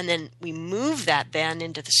potential. And then we move that then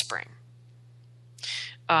into the spring,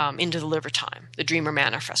 into the liver time, the dreamer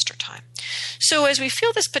manifestor time. So as we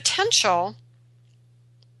feel this potential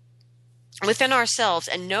within ourselves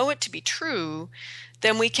and know it to be true,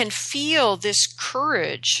 then we can feel this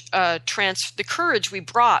courage, the courage we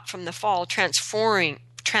brought from the fall, transforming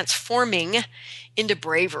into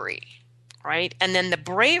bravery, right? And then the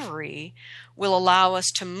bravery will allow us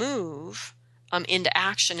to move into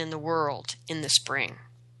action in the world in the spring.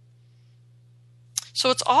 So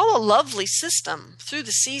it's all a lovely system through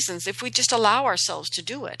the seasons if we just allow ourselves to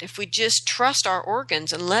do it. If we just trust our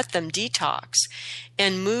organs and let them detox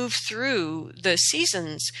and move through the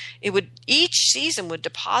seasons, each season would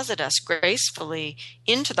deposit us gracefully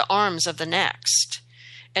into the arms of the next.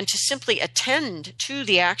 And to simply attend to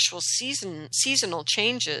the actual seasonal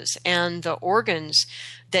changes and the organs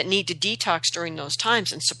that need to detox during those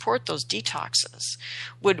times and support those detoxes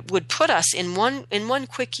would put us in one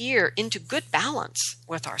quick year into good balance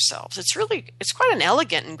with ourselves. It's quite an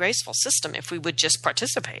elegant and graceful system if we would just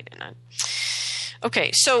participate in it.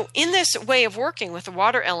 Okay, so in this way of working with the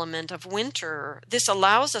water element of winter, this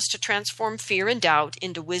allows us to transform fear and doubt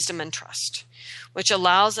into wisdom and trust, which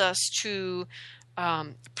allows us to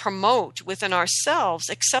promote within ourselves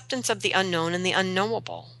acceptance of the unknown and the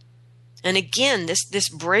unknowable. And again, this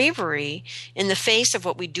bravery in the face of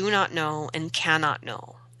what we do not know and cannot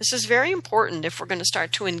know. This is very important if we're going to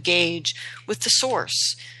start to engage with the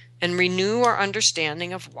source and renew our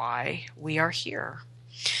understanding of why we are here.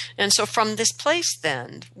 And so from this place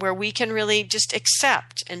then, where we can really just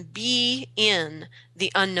accept and be in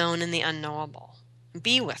the unknown and the unknowable,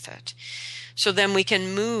 be with it. So then we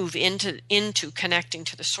can move into connecting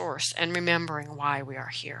to the source and remembering why we are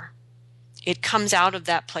here. It comes out of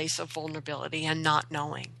that place of vulnerability and not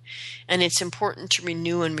knowing. And it's important to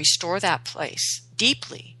renew and restore that place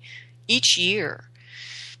deeply each year.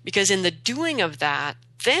 Because in the doing of that,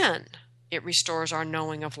 then it restores our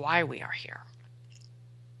knowing of why we are here.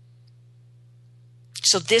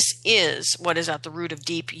 So this is what is at the root of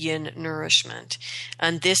deep yin nourishment.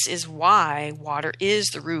 And this is why water is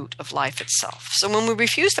the root of life itself. So when we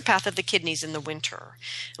refuse the path of the kidneys in the winter,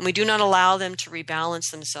 and we do not allow them to rebalance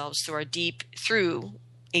themselves through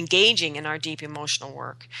engaging in our deep emotional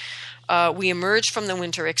work, we emerge from the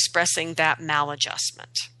winter expressing that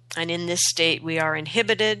maladjustment. And in this state, we are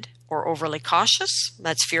inhibited or overly cautious.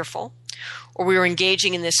 That's fearful. Or we are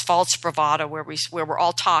engaging in this false bravado where we're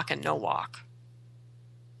all talk and no walk.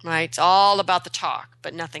 Right? It's all about the talk,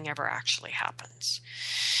 but nothing ever actually happens.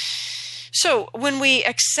 So when we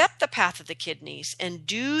accept the path of the kidneys and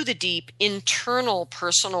do the deep internal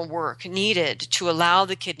personal work needed to allow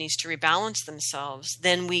the kidneys to rebalance themselves,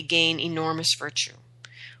 then we gain enormous virtue.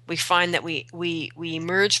 We find that we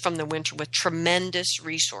emerge from the winter with tremendous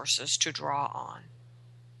resources to draw on.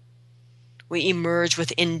 We emerge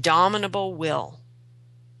with indomitable will.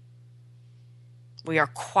 We are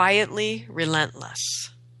quietly relentless.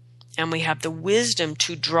 And we have the wisdom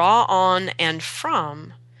to draw on and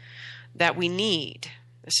from that we need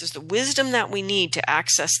This is the wisdom that we need to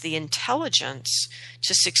access the intelligence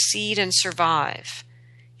to succeed and survive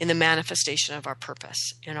in the manifestation of our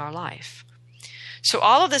purpose in our life. So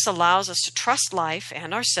all of this allows us to trust life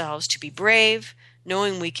and ourselves, to be brave,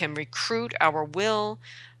 knowing we can recruit our will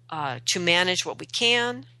to manage what we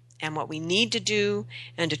can and what we need to do,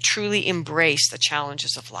 and to truly embrace the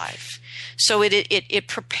challenges of life. So it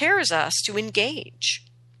prepares us to engage.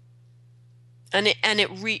 And it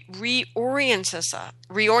reorients us,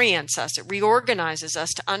 it reorganizes us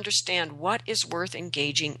to understand what is worth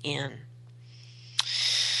engaging in.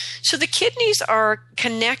 So the kidneys are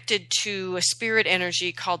connected to a spirit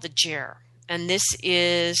energy called the Jer, and this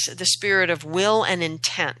is the spirit of will and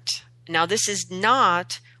intent. Now, this is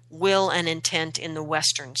not will and intent in the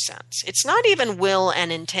Western sense. It's not even will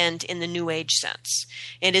and intent in the New Age sense.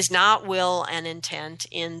 It is not will and intent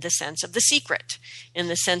in the sense of The Secret, in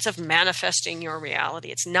the sense of manifesting your reality.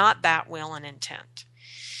 It's not that will and intent.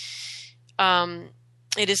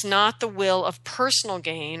 It is not the will of personal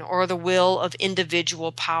gain or the will of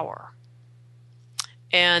individual power.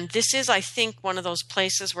 And this is, I think, one of those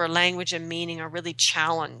places where language and meaning are really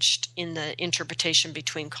challenged in the interpretation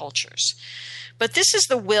between cultures. But this is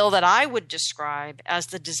the will that I would describe as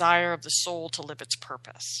the desire of the soul to live its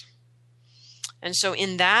purpose. And so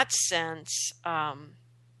in that sense,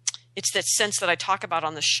 it's that sense that I talk about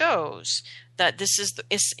on the shows, that this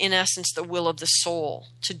is in essence the will of the soul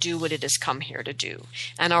to do what it has come here to do,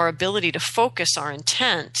 and our ability to focus our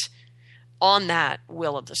intent on that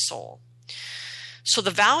will of the soul. So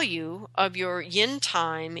the value of your yin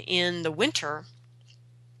time in the winter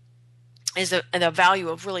is the value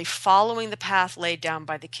of really following the path laid down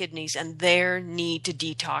by the kidneys and their need to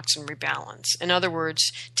detox and rebalance. In other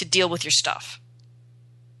words, to deal with your stuff.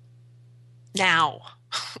 Now.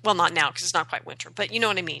 Well, not now because it's not quite winter, but you know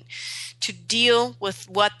what I mean. To deal with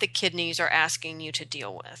what the kidneys are asking you to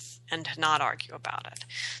deal with and to not argue about it.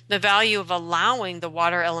 The value of allowing the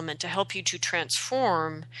water element to help you to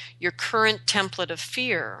transform your current template of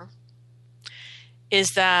fear is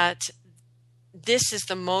that this is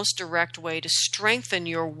the most direct way to strengthen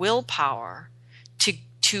your willpower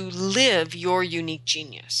to live your unique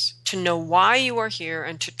genius, to know why you are here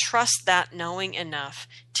and to trust that knowing enough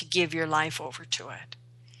to give your life over to it.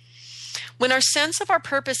 When our sense of our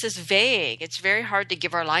purpose is vague, it's very hard to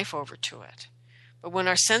give our life over to it. But when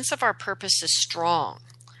our sense of our purpose is strong,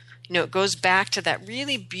 it goes back to that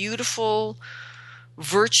really beautiful,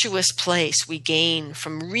 virtuous place we gain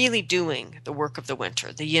from really doing the work of the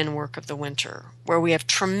winter, the yin work of the winter, where we have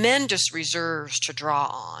tremendous reserves to draw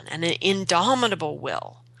on and an indomitable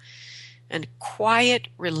will and quiet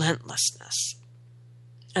relentlessness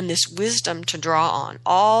and this wisdom to draw on,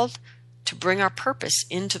 all to bring our purpose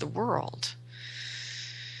into the world.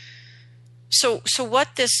 So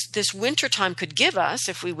what this winter time could give us,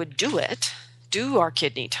 if we would do our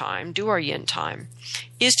kidney time, do our yin time,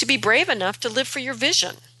 is to be brave enough to live for your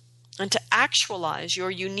vision and to actualize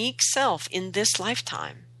your unique self in this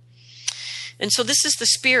lifetime. And so this is the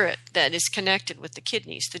spirit that is connected with the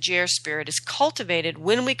kidneys. The Jer spirit is cultivated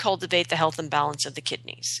when we cultivate the health and balance of the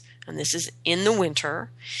kidneys. And this is in the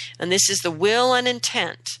winter. And this is the will and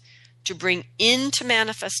intent to bring into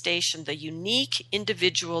manifestation the unique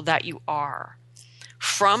individual that you are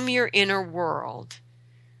from your inner world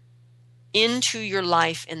into your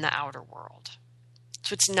life in the outer world.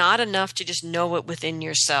 So it's not enough to just know it within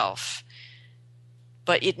yourself,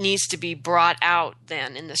 but it needs to be brought out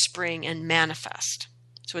then in the spring and manifest.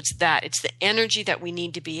 So it's the energy that we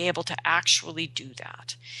need to be able to actually do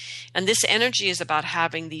that. And this energy is about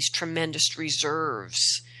having these tremendous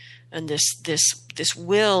reserves and this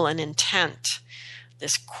will and intent,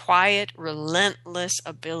 this quiet, relentless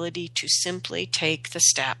ability to simply take the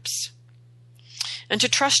steps and to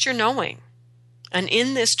trust your knowing, and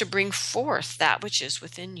in this to bring forth that which is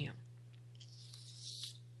within you.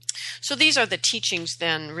 So these are the teachings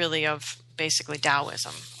then really of basically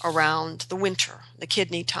Taoism around the winter, the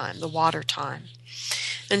kidney time, the water time.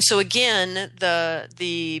 And so again,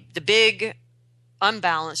 the big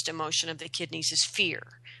unbalanced emotion of the kidneys is fear,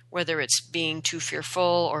 whether it's being too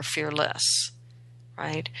fearful or fearless,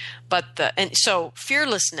 right? And so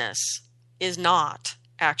fearlessness is not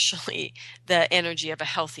actually the energy of a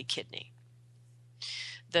healthy kidney.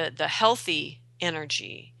 The healthy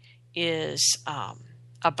energy is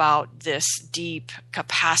about this deep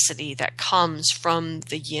capacity that comes from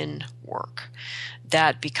the yin work,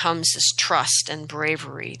 that becomes this trust and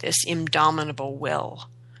bravery, this indomitable will.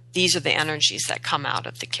 These are the energies that come out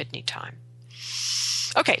of the kidney time.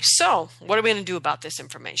 Okay, so what are we going to do about this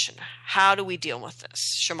information? How do we deal with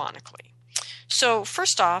this shamanically? So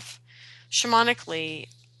first off, shamanically,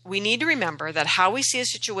 we need to remember that how we see a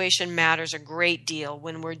situation matters a great deal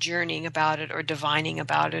when we're journeying about it or divining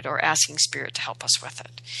about it or asking Spirit to help us with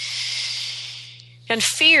it. And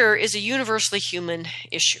fear is a universally human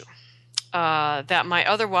issue that my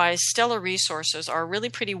otherwise stellar resources are really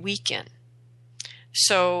pretty weak in.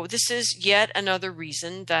 So this is yet another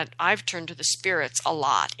reason that I've turned to the spirits a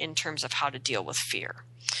lot in terms of how to deal with fear.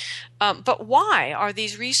 But why are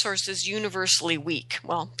these resources universally weak?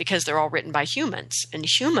 Well, because they're all written by humans. And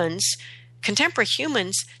contemporary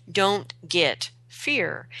humans, don't get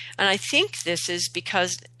fear. And I think this is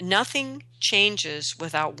because nothing changes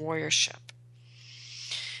without warriorship.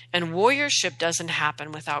 And warriorship doesn't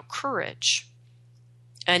happen without courage.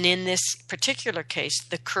 And in this particular case,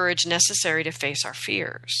 the courage necessary to face our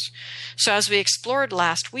fears. So as we explored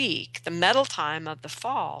last week, the metal time of the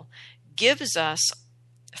fall gives us,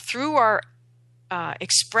 through our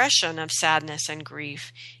expression of sadness and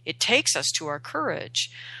grief, it takes us to our courage.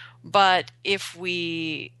 But if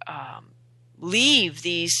we leave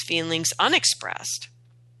these feelings unexpressed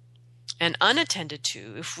and unattended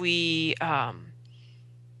to, if we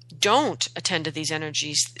don't attend to these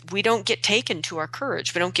energies, we don't get taken to our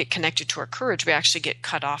courage. We don't get connected to our courage. We actually get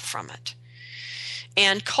cut off from it.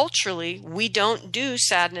 And culturally, we don't do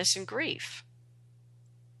sadness and grief.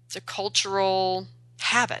 It's a cultural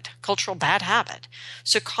habit, cultural bad habit.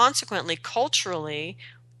 So consequently, culturally,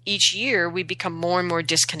 each year we become more and more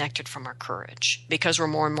disconnected from our courage. Because we're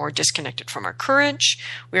more and more disconnected from our courage,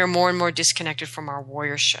 we are more and more disconnected from our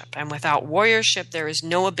warriorship. And without warriorship, there is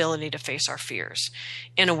no ability to face our fears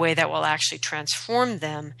in a way that will actually transform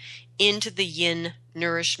them into the yin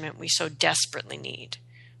nourishment we so desperately need,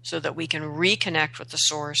 so that we can reconnect with the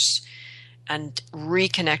source and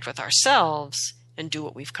reconnect with ourselves and do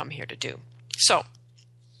what we've come here to do. So,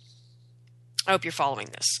 I hope you're following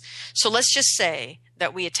this. So let's just say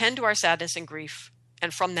that we attend to our sadness and grief,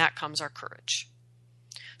 and from that comes our courage.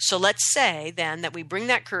 So let's say then that we bring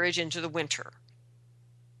that courage into the winter,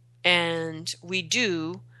 and we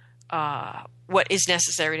do what is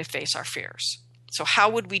necessary to face our fears. So how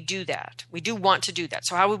would we do that? We do want to do that.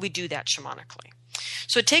 So how would we do that shamanically?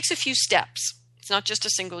 So it takes a few steps. It's not just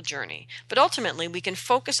a single journey. But ultimately, we can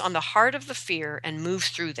focus on the heart of the fear and move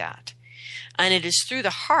through that. And it is through the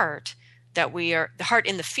heart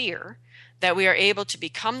in the fear, that we are able to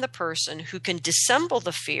become the person who can dissemble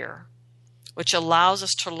the fear, which allows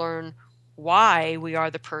us to learn why we are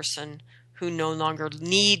the person who no longer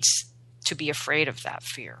needs to be afraid of that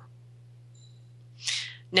fear.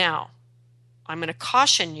 Now, I'm going to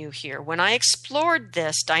caution you here. When I explored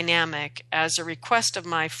this dynamic as a request of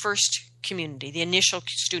my first community, the initial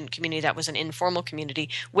student community that was an informal community,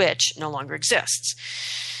 which no longer exists.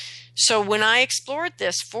 So when I explored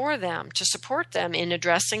this for them to support them in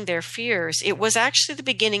addressing their fears, it was actually the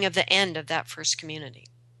beginning of the end of that first community.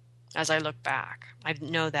 As I look back, I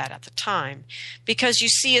didn't know that at the time. Because you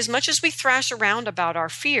see, as much as we thrash around about our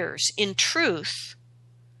fears, in truth,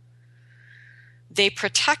 they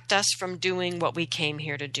protect us from doing what we came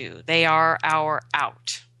here to do. They are our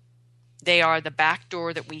out. They are the back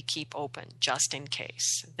door that we keep open, just in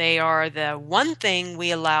case. They are the one thing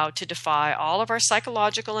we allow to defy all of our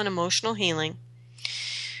psychological and emotional healing.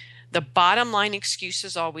 The bottom line excuse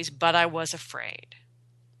is always, but I was afraid.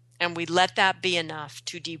 And we let that be enough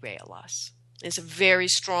to derail us. It's a very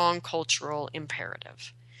strong cultural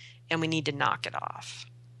imperative, and we need to knock it off.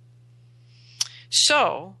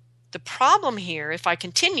 So, the problem here, if I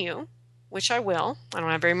continue, which I will, I don't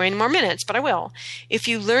have very many more minutes, but I will. If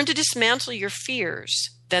you learn to dismantle your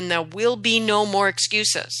fears, then there will be no more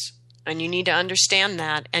excuses. And you need to understand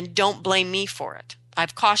that, and don't blame me for it.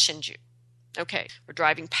 I've cautioned you. Okay, we're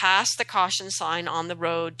driving past the caution sign on the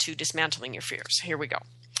road to dismantling your fears. Here we go.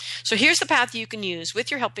 So here's the path you can use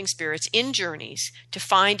with your helping spirits in journeys to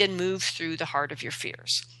find and move through the heart of your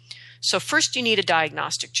fears. So first you need a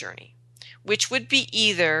diagnostic journey, which would be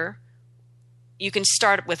either you can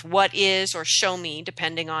start with what is or show me,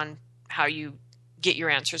 depending on how you get your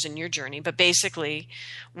answers in your journey. But basically,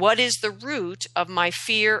 what is the root of my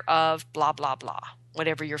fear of blah, blah, blah,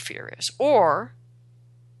 whatever your fear is? Or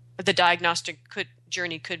the diagnostic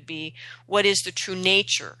journey could be, what is the true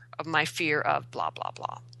nature of my fear of blah, blah,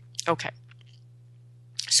 blah? Okay.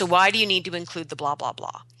 So why do you need to include the blah, blah,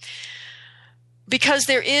 blah? Because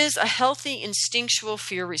there is a healthy instinctual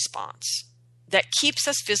fear response that keeps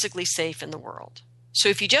us physically safe in the world. So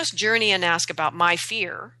if you just journey and ask about my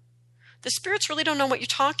fear, the spirits really don't know what you're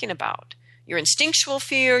talking about. Your instinctual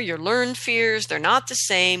fear, your learned fears, they're not the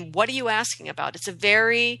same. What are you asking about? It's a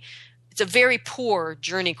very poor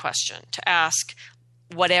journey question to ask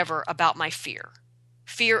whatever about my fear.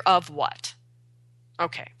 Fear of what?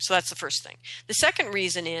 Okay, so that's the first thing. The second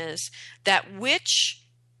reason is that which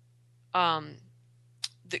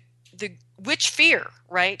fear,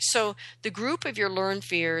 right? So the group of your learned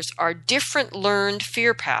fears are different learned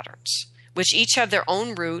fear patterns, which each have their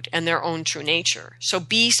own root and their own true nature. So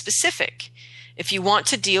be specific. If you want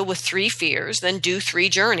to deal with 3 fears, then do 3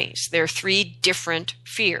 journeys. There are 3 different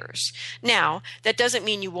fears. Now, that doesn't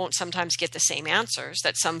mean you won't sometimes get the same answers,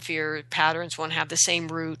 that some fear patterns won't have the same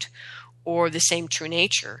root or the same true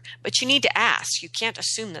nature, but you need to ask. You can't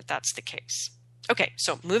assume that that's the case. Okay,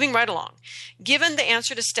 so moving right along. Given the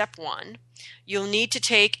answer to step 1, you'll need to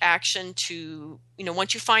take action to,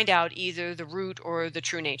 once you find out either the root or the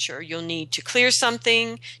true nature, you'll need to clear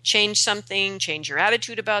something, change your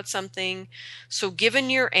attitude about something. So given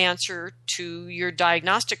your answer to your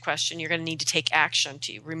diagnostic question, you're going to need to take action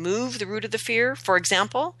to remove the root of the fear. For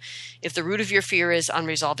example, if the root of your fear is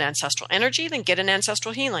unresolved ancestral energy, then get an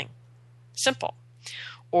ancestral healing. Simple.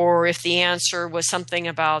 Or if the answer was something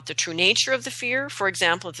about the true nature of the fear, for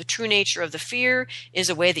example, if the true nature of the fear is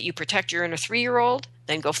a way that you protect your inner 3-year-old,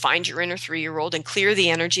 then go find your inner 3-year-old and clear the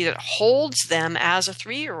energy that holds them as a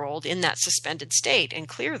 3-year-old in that suspended state and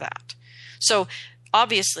clear that. So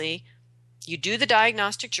obviously, you do the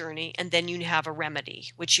diagnostic journey and then you have a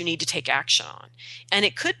remedy, which you need to take action on. And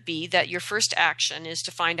it could be that your first action is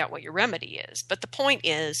to find out what your remedy is. But the point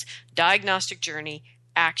is, diagnostic journey,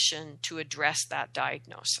 action to address that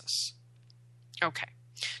diagnosis. Okay,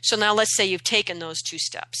 so now let's say you've taken those 2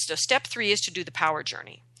 steps. So step 3 is to do the power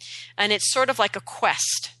journey. And it's sort of like a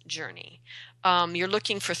quest journey. You're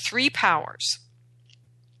looking for 3 powers.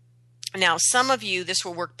 Now, some of you, this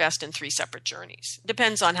will work best in 3 separate journeys.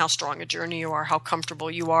 Depends on how strong a journey you are, how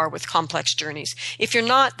comfortable you are with complex journeys. If you're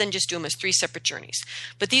not, then just do them as 3 separate journeys.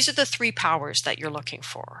 But these are the 3 powers that you're looking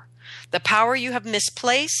for. The power you have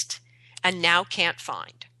misplaced and now can't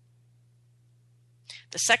find.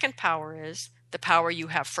 The second power is the power you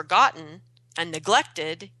have forgotten and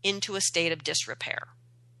neglected into a state of disrepair.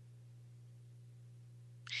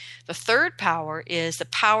 The third power is the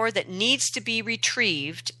power that needs to be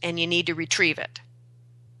retrieved, and you need to retrieve it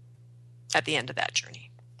at the end of that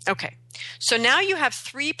journey. Okay, so now you have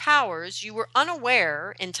 3 powers you were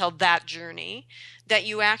unaware until that journey that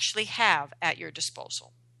you actually have at your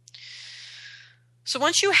disposal. So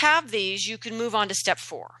once you have these, you can move on to step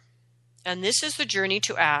 4. And this is the journey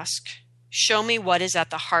to ask, show me what is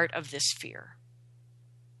at the heart of this fear.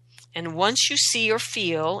 And once you see or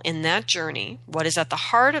feel in that journey what is at the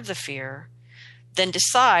heart of the fear, then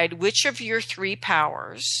decide which of your 3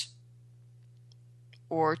 powers,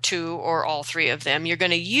 or 2 or all 3 of them, you're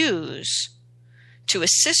going to use to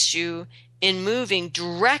assist you in moving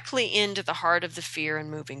directly into the heart of the fear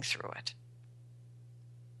and moving through it.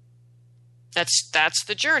 That's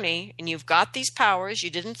the journey, and you've got these powers you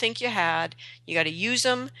didn't think you had. You got to use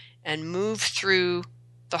them and move through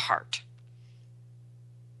the heart.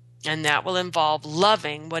 And that will involve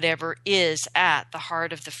loving whatever is at the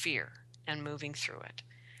heart of the fear and moving through it.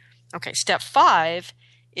 Okay, step 5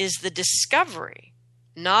 is the discovery,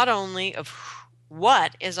 not only of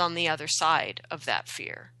what is on the other side of that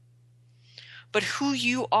fear, but who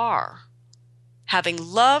you are. Having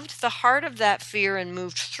loved the heart of that fear and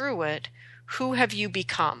moved through it, who have you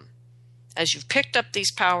become? As you've picked up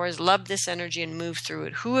these powers, loved this energy, and moved through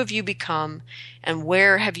it, who have you become, and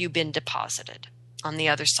where have you been deposited on the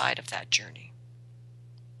other side of that journey?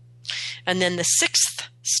 And then the 6th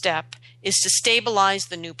step is to stabilize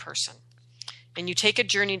the new person. And you take a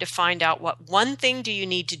journey to find out what one thing do you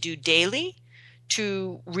need to do daily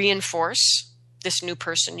to reinforce this new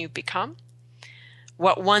person you've become?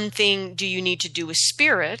 What one thing do you need to do with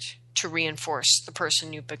spirit to reinforce the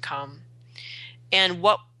person you've become? And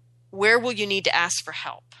where will you need to ask for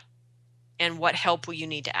help? And what help will you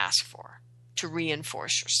need to ask for to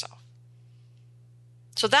reinforce yourself?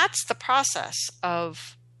 So that's the process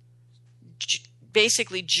of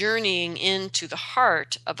basically journeying into the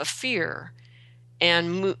heart of a fear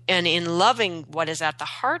and in loving what is at the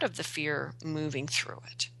heart of the fear, moving through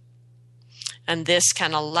it. And this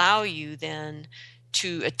can allow you then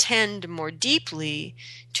to attend more deeply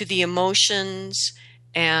to the emotions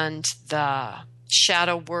and the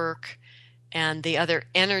shadow work and the other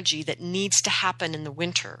energy that needs to happen in the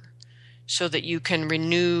winter so that you can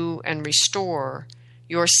renew and restore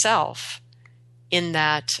yourself in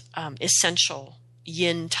that essential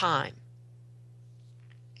yin time.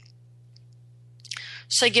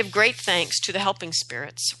 So I give great thanks to the helping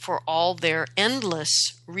spirits for all their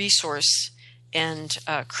endless resource and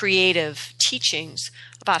creative teachings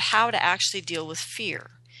about how to actually deal with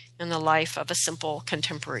fear in the life of a simple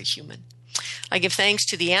contemporary human. I give thanks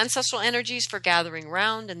to the ancestral energies for gathering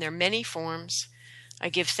round in their many forms. I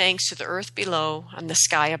give thanks to the earth below and the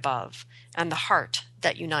sky above and the heart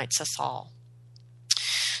that unites us all.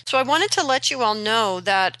 So I wanted to let you all know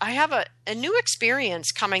that I have a new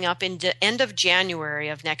experience coming up in the end of January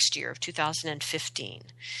of next year, of 2015.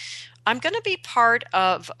 I'm going to be part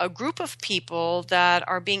of a group of people that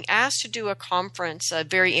are being asked to do a conference, a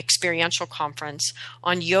very experiential conference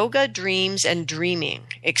on yoga, dreams, and dreaming,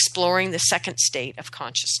 exploring the second state of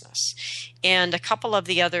consciousness. And a couple of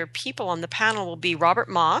the other people on the panel will be Robert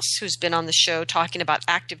Moss, who's been on the show talking about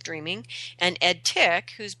active dreaming, and Ed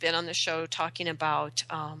Tick, who's been on the show talking about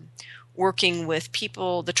working with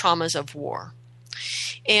people, the traumas of war.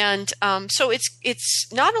 And so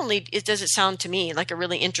it's not only does it sound to me like a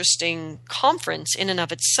really interesting conference in and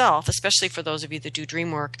of itself, especially for those of you that do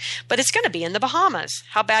dream work, but it's going to be in the Bahamas.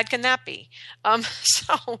 How bad can that be?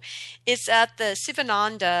 So it's at the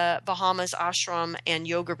Sivananda Bahamas Ashram and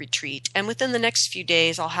Yoga Retreat. And within the next few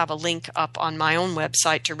days, I'll have a link up on my own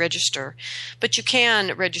website to register. But you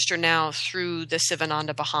can register now through the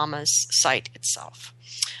Sivananda Bahamas site itself.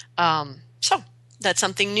 So that's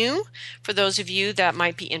something new for those of you that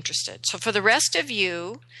might be interested. So for the rest of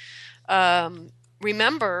you,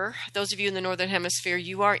 remember, those of you in the Northern Hemisphere,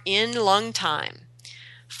 you are in lung time.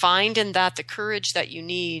 Find in that the courage that you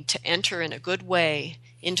need to enter in a good way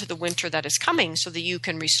into the winter that is coming so that you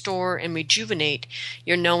can restore and rejuvenate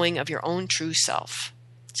your knowing of your own true self.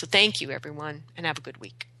 So thank you, everyone, and have a good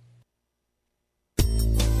week.